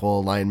like medical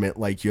alignment,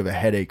 like you have a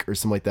headache or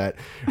something like that.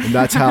 And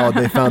that's how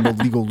they found the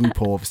legal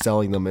loophole of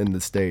selling them in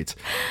the States.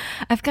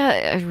 I've got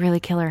a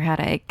really killer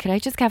headache. Could I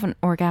just have an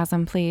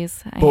orgasm,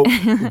 please? But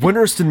what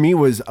interested me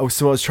was,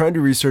 so I was trying to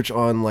research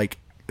on like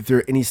if there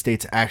are any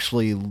states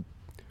actually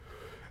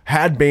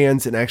had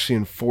bans and actually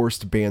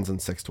enforced bans on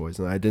sex toys,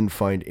 and I didn't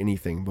find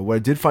anything. But what I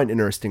did find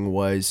interesting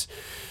was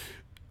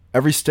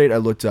every state I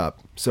looked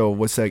up. So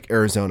what's like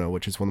Arizona,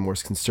 which is one of the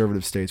most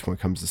conservative states when it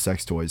comes to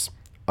sex toys.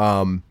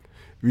 If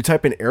you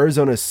type in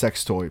Arizona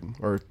sex toy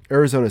or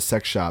Arizona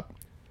sex shop,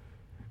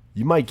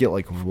 you might get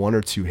like 1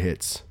 or 2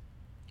 hits.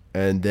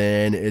 And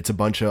then it's a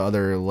bunch of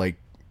other like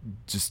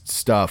just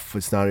stuff.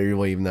 It's not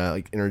really even that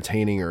like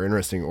entertaining or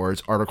interesting, or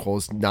it's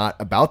articles not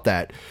about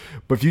that.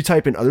 But if you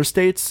type in other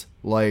states,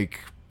 like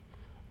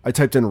I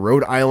typed in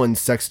Rhode Island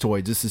sex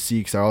toy just to see,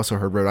 because I also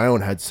heard Rhode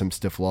Island had some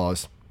stiff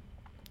laws.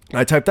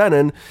 I typed that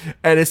in,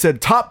 and it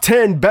said top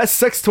 10 best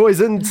sex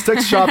toys in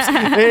sex shops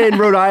in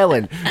Rhode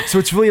Island. So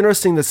it's really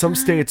interesting that some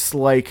states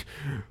like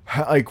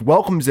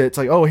welcomes it. It's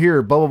like, oh,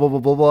 here, blah blah blah blah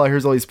blah blah.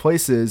 Here's all these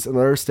places. In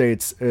other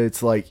states,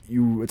 it's like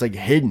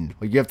hidden.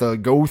 Like you have to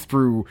go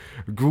through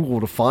Google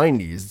to find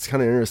these. It's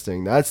kind of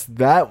interesting.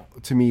 That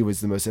to me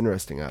was the most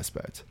interesting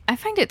aspect. I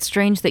find it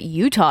strange that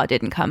Utah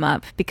didn't come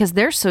up because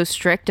they're so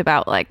strict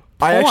about like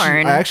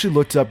porn. I actually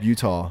looked up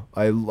Utah.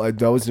 That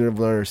was one of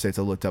the other states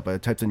I looked up. I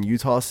typed in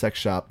Utah sex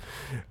shop,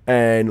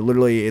 and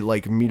literally it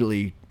like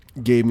immediately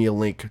gave me a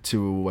link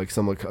to like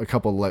a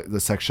couple of the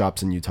sex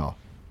shops in Utah.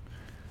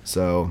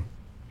 So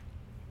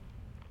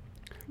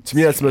to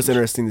me, that's the most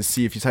interesting to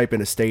see if you type in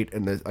a state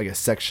and like a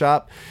sex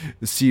shop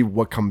to see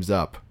what comes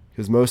up.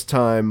 Because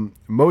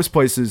most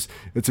places,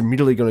 it's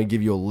immediately going to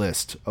give you a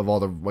list of all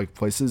the like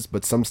places,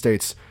 but some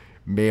states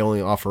may only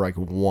offer like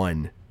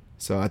one.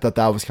 So I thought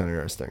that was kind of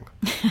interesting.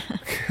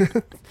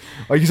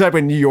 Like you type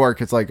in New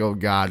York, it's like, oh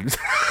God.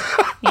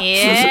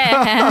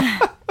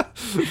 Yeah.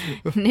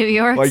 New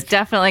York's like,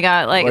 definitely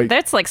got like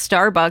that's like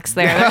Starbucks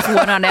there. There's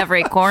one on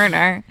every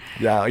corner.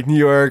 Yeah, like New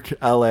York,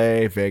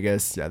 LA,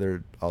 Vegas. Yeah,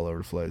 they're all over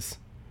the place.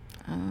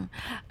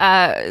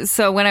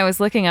 So when I was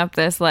looking up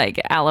this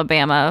like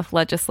Alabama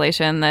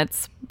legislation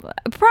that's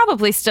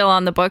probably still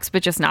on the books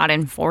but just not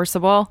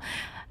enforceable,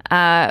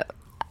 I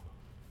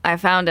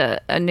found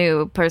a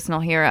new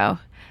personal hero.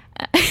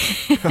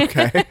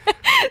 Okay.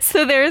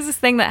 So there's this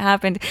thing that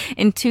happened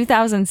in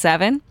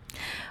 2007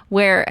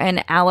 where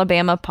an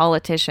Alabama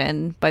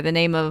politician by the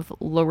name of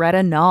Loretta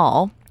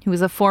Nall, who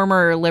was a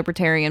former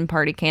Libertarian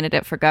Party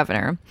candidate for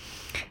governor,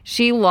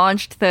 she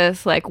launched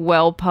this like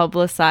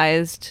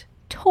well-publicized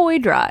toy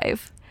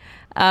drive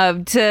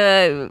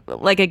to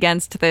like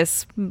against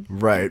this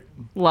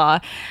law,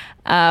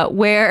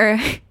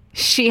 where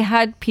she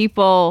had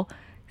people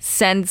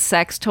send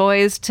sex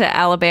toys to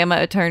Alabama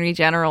Attorney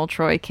General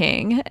Troy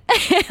King.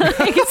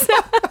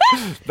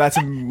 That's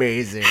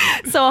amazing.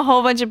 So a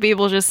whole bunch of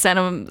people just sent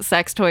him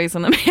sex toys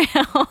in the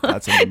mail.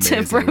 That's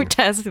amazing. To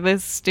protest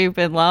this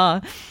stupid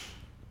law.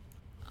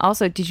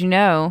 Also, did you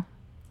know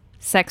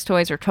sex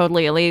toys are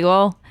totally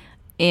illegal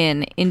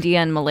in India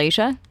and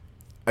Malaysia?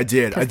 I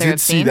did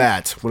see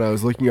that when I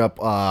was looking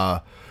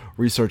up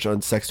research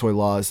on sex toy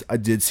laws. I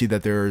did see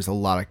that there's a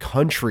lot of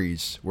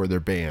countries where they're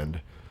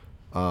banned.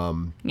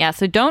 Yeah,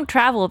 so don't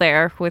travel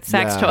there with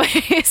sex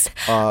toys.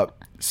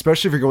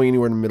 Especially if you're going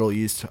anywhere in the Middle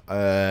East.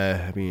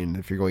 I mean,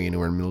 if you're going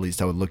anywhere in the Middle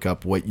East, I would look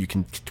up what you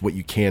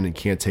can and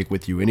can't take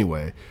with you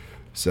anyway.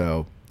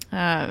 So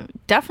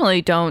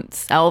definitely don't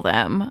sell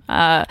them.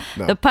 No.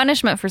 The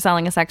punishment for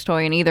selling a sex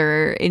toy in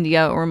either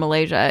India or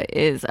Malaysia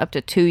is up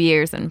to 2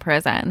 years in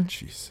prison.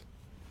 Jeez.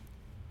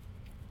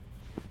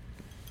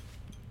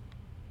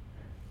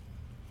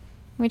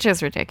 Which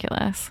is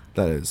ridiculous.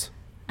 That is.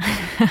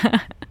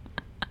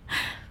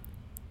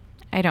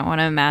 I don't want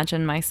to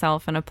imagine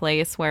myself in a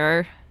place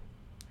where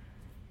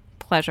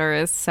pleasure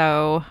is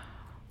so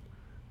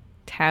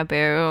taboo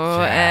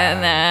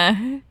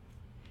and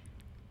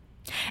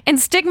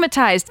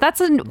stigmatized. That's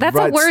a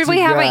word we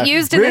haven't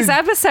used in this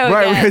episode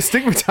yet. Right,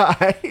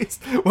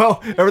 stigmatized.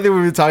 Well, everything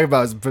we've been talking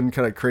about has been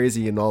kind of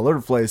crazy and all over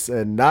the place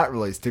and not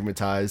really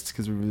stigmatized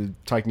because we've been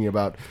talking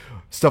about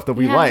stuff that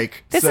we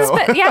like. This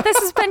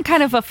has been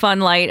kind of a fun,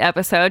 light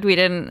episode. We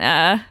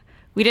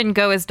didn't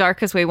go as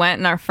dark as we went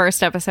in our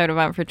first episode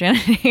about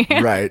virginity.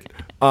 Right.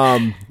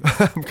 I'm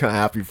kind of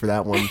happy for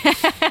that one.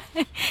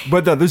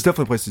 But no, there's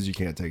definitely places you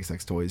can't take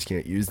sex toys,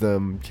 can't use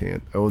them,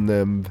 can't own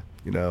them.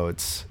 You know,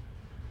 it's...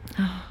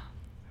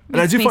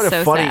 And I do find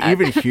it funny, sad.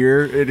 Even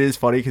here, it is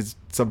funny because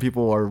some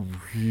people are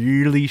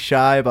really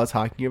shy about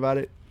talking about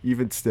it,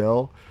 even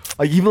still.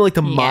 Like, even like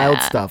the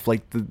mild stuff,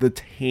 like the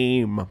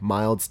tame,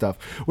 mild stuff,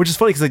 which is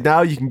funny because like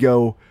now you can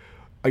go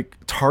like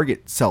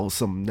Target sells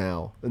some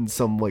now in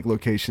some like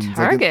locations.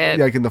 Target?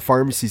 Like in the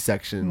pharmacy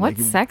section. What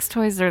like, sex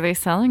toys are they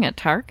selling at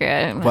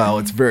Target? Well,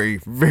 it's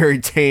very, very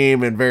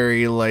tame and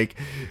very like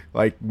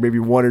maybe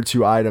one or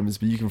two items,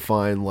 but you can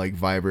find like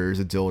vibrators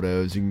and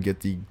dildos. You can get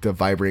the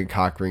vibrating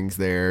cock rings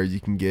there. You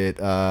can get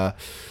what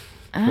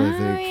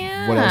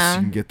else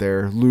you can get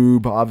there?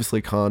 Lube,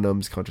 obviously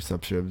condoms,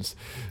 contraceptives.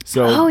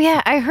 So oh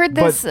yeah, I heard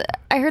this.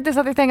 I heard this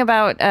other thing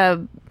about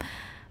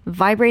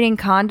vibrating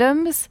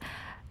condoms.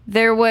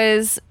 There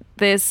was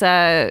this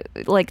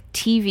like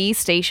TV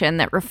station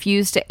that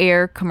refused to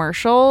air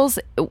commercials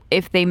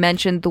if they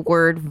mentioned the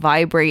word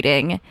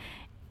vibrating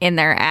in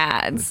their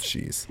ads.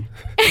 Jeez.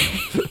 Did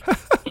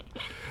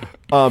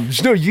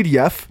you know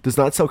UDF does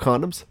not sell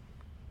condoms?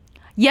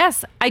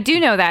 Yes, I do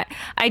know that.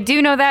 I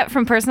do know that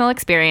from personal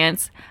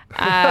experience.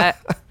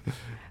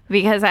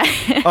 Because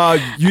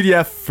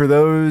UDF, for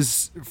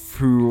those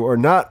who are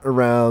not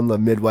around the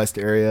Midwest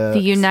area, the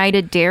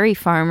United Dairy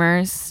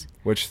Farmers,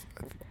 which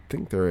I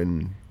think they're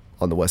on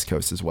the West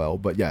Coast as well.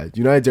 But yeah,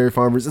 United Dairy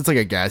Farmers, it's like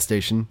a gas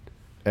station.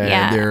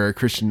 And they're a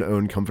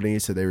Christian-owned company,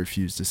 so they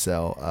refuse to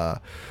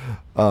sell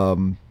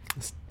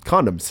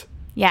condoms.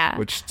 Yeah.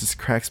 Which just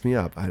cracks me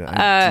up. I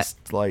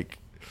just like...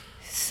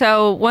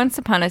 So once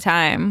upon a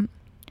time,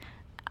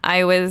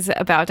 I was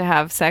about to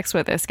have sex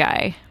with this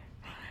guy.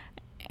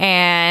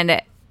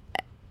 And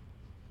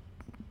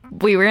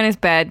we were in his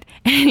bed,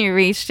 and he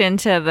reached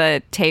into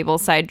the table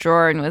side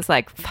drawer and was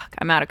like, fuck,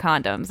 I'm out of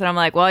condoms. And I'm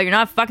like, well, you're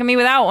not fucking me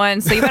without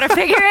one, so you better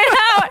figure it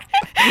out.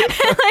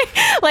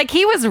 like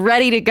he was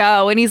ready to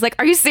go, and he's like,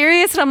 are you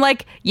serious? And I'm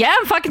like, yeah,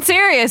 I'm fucking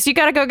serious. You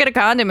gotta go get a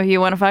condom if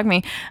you want to fuck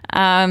me.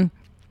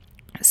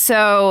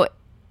 So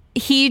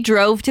he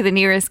drove to the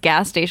nearest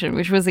gas station,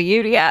 which was a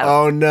UDF.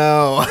 Oh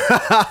no.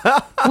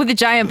 With a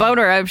giant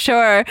boner, I'm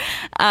sure.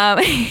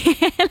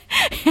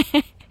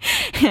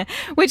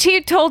 Which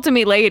he told to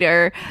me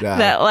later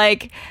that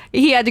like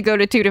he had to go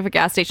to 2 different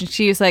gas stations.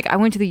 She was like, I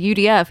went to the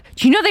UDF.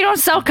 Do you know they don't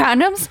sell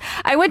condoms?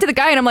 I went to the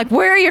guy and I'm like,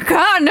 where are your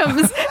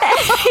condoms?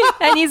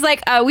 And he's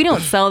like, we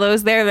don't sell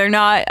those there. They're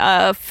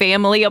not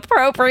family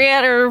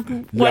appropriate or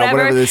whatever. Yeah,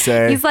 whatever they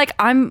say. He's like,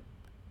 I'm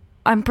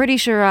pretty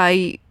sure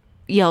I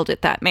yelled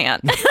at that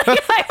man.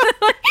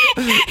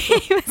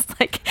 He was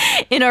like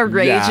in a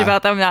rage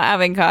about them not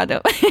having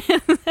condoms.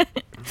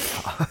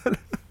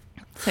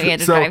 So he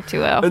had to drive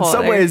to a in whole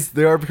some other... ways,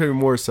 they are becoming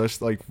more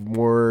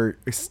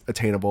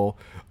attainable.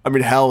 I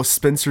mean, hell,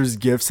 Spencer's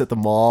Gifts at the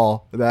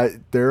mall,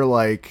 that they're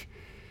like,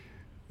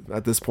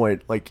 at this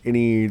point, like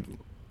any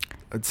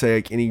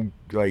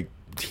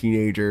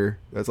teenager,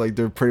 that's like,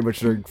 they're pretty much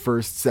their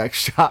first sex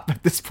shop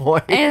at this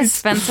point. And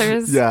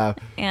Spencer's. Yeah.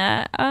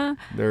 Yeah.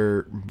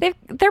 They're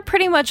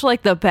pretty much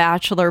like the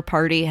bachelor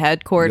party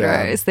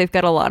headquarters. Yeah. They've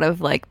got a lot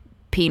of like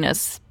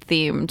penis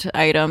themed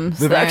items.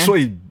 They've there.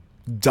 actually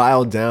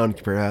dialed down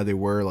compared to how they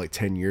were like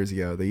 10 years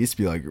ago. They used to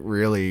be like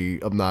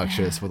really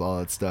obnoxious with all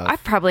that stuff. I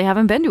probably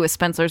haven't been to a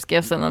Spencer's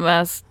Gifts in the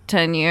past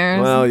 10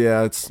 years. Well,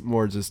 yeah, it's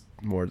more just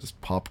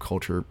pop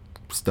culture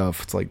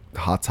stuff. It's like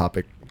Hot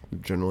Topic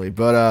generally.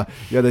 But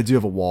yeah, they do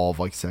have a wall of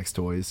like sex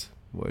toys,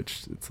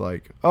 which it's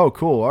like, oh,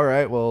 cool. All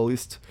right. Well, at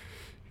least,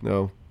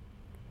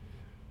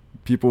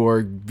 people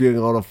are being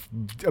able to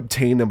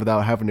obtain them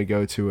without having to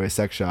go to a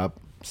sex shop.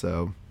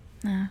 So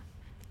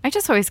I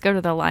just always go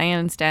to the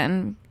Lion's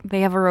Den.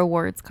 They have a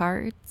rewards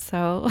card,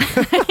 so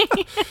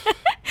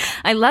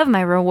I love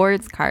my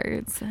rewards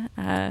cards.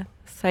 So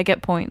I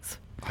get points.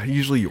 I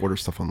usually order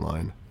stuff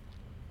online.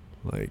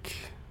 Like,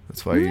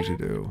 that's what I usually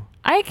do.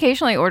 I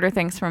occasionally order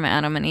things from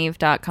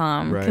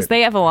AdamandEve.com because Right.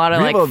 they have a lot of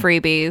We like have a-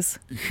 freebies.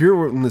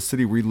 Here in the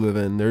city we live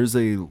in,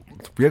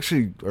 we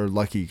actually are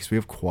lucky because we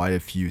have quite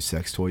a few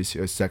sex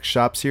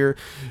shops here,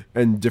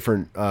 and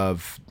different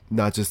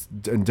not just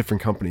in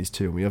different companies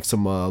too. We have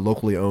some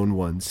locally owned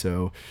ones,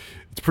 so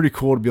it's pretty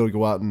cool to be able to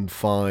go out and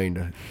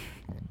find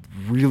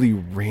really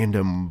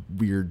random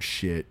weird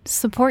shit.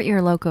 Support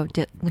your local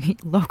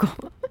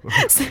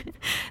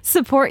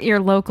support your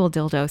local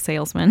dildo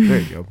salesman. There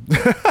you go.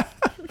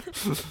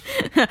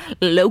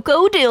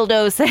 Loco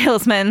dildo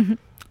salesman.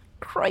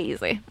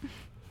 Crazy.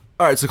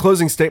 All right, so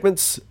closing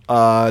statements.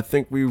 I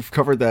think we've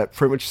covered that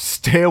pretty much.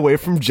 Stay away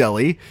from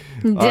jelly.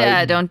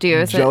 Yeah, don't do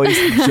it.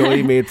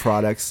 Jelly made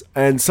products,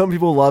 and some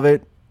people love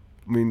it.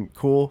 I mean,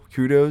 cool,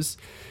 kudos.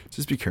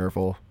 Just be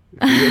careful.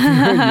 If you're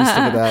used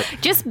to that.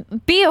 Just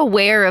be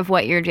aware of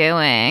what you're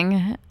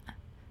doing.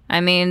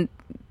 I mean,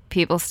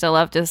 people still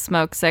love to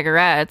smoke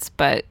cigarettes,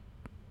 but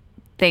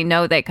they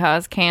know they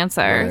cause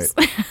cancers.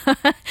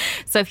 Right.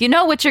 So if you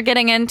know what you're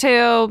getting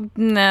into,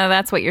 no,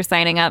 that's what you're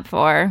signing up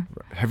for.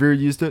 Have you ever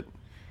used it?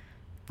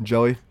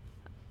 Jelly?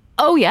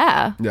 Oh,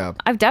 yeah. Yeah.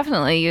 I've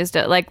definitely used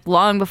it, like,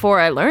 long before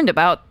I learned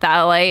about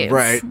phthalates.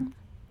 Right.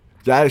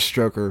 That is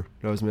Stroker.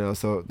 That was me.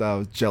 So that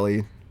was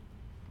jelly.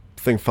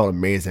 Thing felt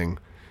amazing.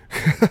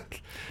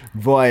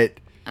 But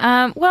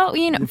well,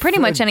 pretty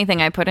much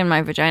anything I put in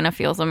my vagina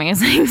feels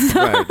amazing. So.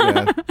 right,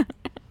 yeah.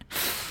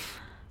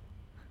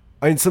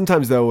 I mean,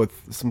 sometimes though, like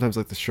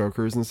the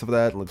strokers and stuff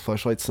like that, like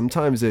fleshlights,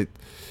 sometimes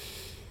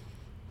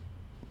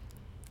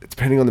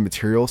depending on the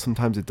material,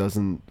 sometimes it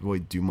doesn't really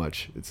do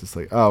much. It's just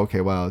like, oh,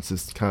 okay, wow, it's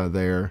just kind of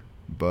there.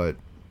 But,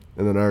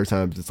 and then other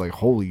times it's like,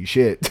 holy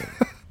shit.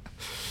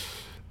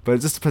 But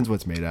it just depends what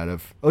it's made out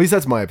of. At least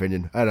that's my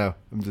opinion. I don't know.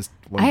 I'm just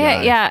one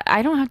guy. Yeah,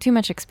 I don't have too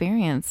much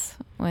experience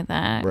with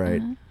that.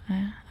 Right.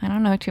 I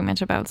don't know too much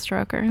about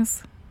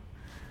strokers.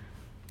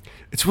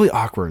 It's really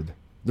awkward.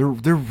 They're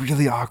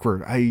really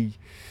awkward.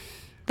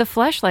 The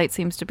flashlight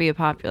seems to be a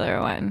popular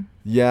one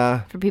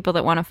Yeah. for people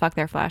that want to fuck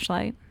their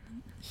flashlight.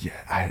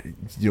 Yeah.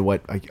 You know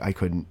what? I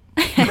couldn't.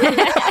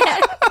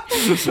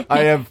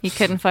 You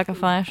couldn't fuck a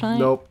flashlight?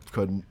 Nope,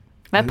 couldn't.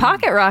 That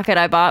pocket rocket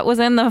I bought was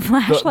in the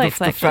flashlight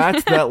The section.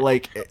 fact that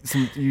like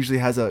usually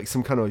has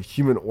some kind of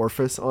human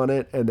orifice on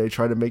it, and they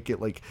try to make it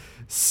like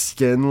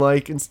skin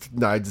like.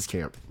 No, I just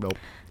can't. Nope.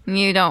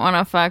 You don't want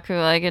to fuck with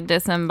like a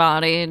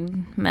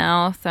disembodied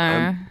mouth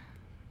or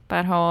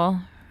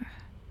butthole.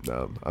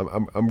 No,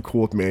 I'm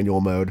cool with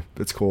manual mode.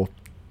 It's cool.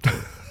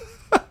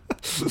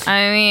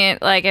 I mean,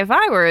 like if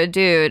I were a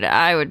dude,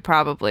 I would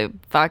probably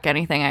fuck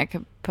anything I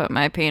could put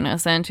my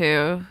penis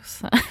into.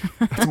 So.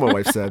 That's what my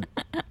wife said.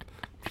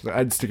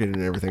 I'd stick it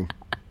in everything.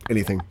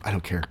 Anything. I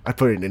don't care. I'd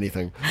put it in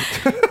anything.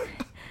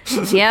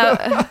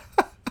 Yeah.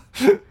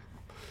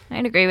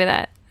 I'd agree with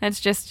that. That's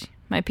just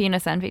my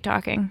penis envy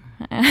talking.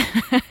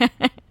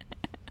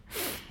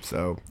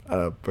 So,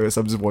 I guess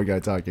I'm just one guy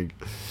talking.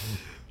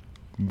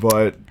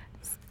 But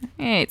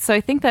All right, so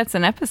I think that's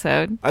an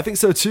episode. I think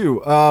so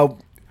too.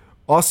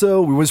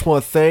 Also, we just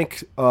want to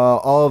thank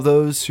all of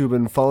those who've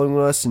been following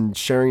us and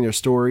sharing their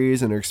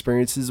stories and their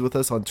experiences with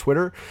us on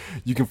Twitter.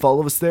 You can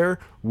follow us there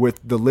with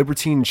The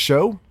Libertine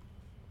Show,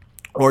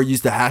 or use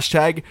the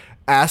hashtag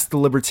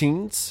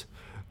 #AskTheLibertines.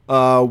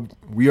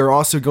 We are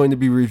also going to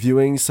be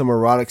reviewing some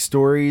erotic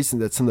stories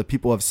that some of the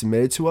people have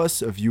submitted to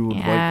us. If you would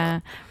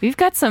like, we've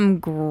got some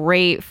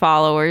great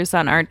followers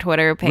on our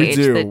Twitter page.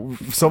 we do.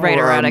 Some write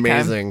are erotica.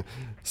 amazing.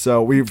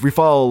 So we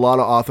follow a lot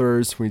of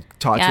authors. We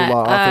talk to a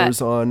lot of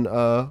authors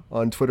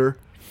on Twitter.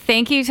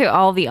 Thank you to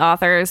all the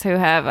authors who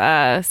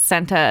have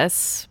sent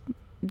us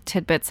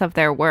tidbits of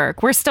their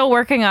work. We're still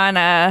working on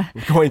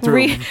Going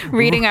through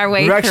reading our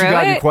way through it. We've actually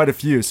gotten quite a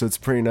few, so it's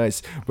pretty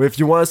nice. But if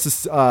you want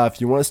us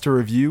to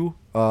review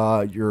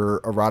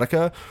your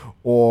erotica,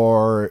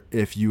 or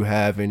if you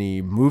have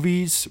any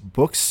movies,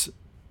 books,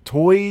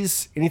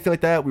 toys, anything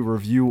like that, we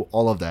review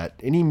all of that.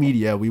 Any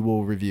media, we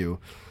will review.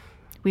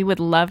 We would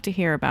love to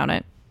hear about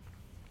it.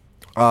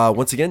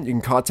 Once again, you can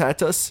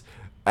contact us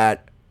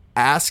at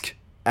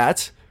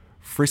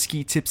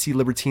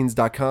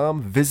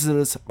ask@friskytipsylibertines.com. Visit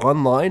us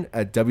online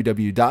at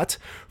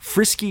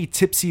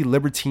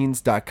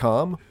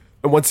www.friskytipsylibertines.com.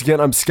 And once again,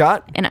 I'm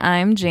Scott. And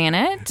I'm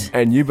Janet.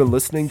 And you've been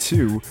listening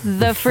to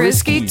The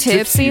Frisky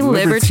Tipsy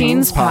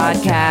Libertines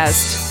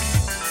Podcast.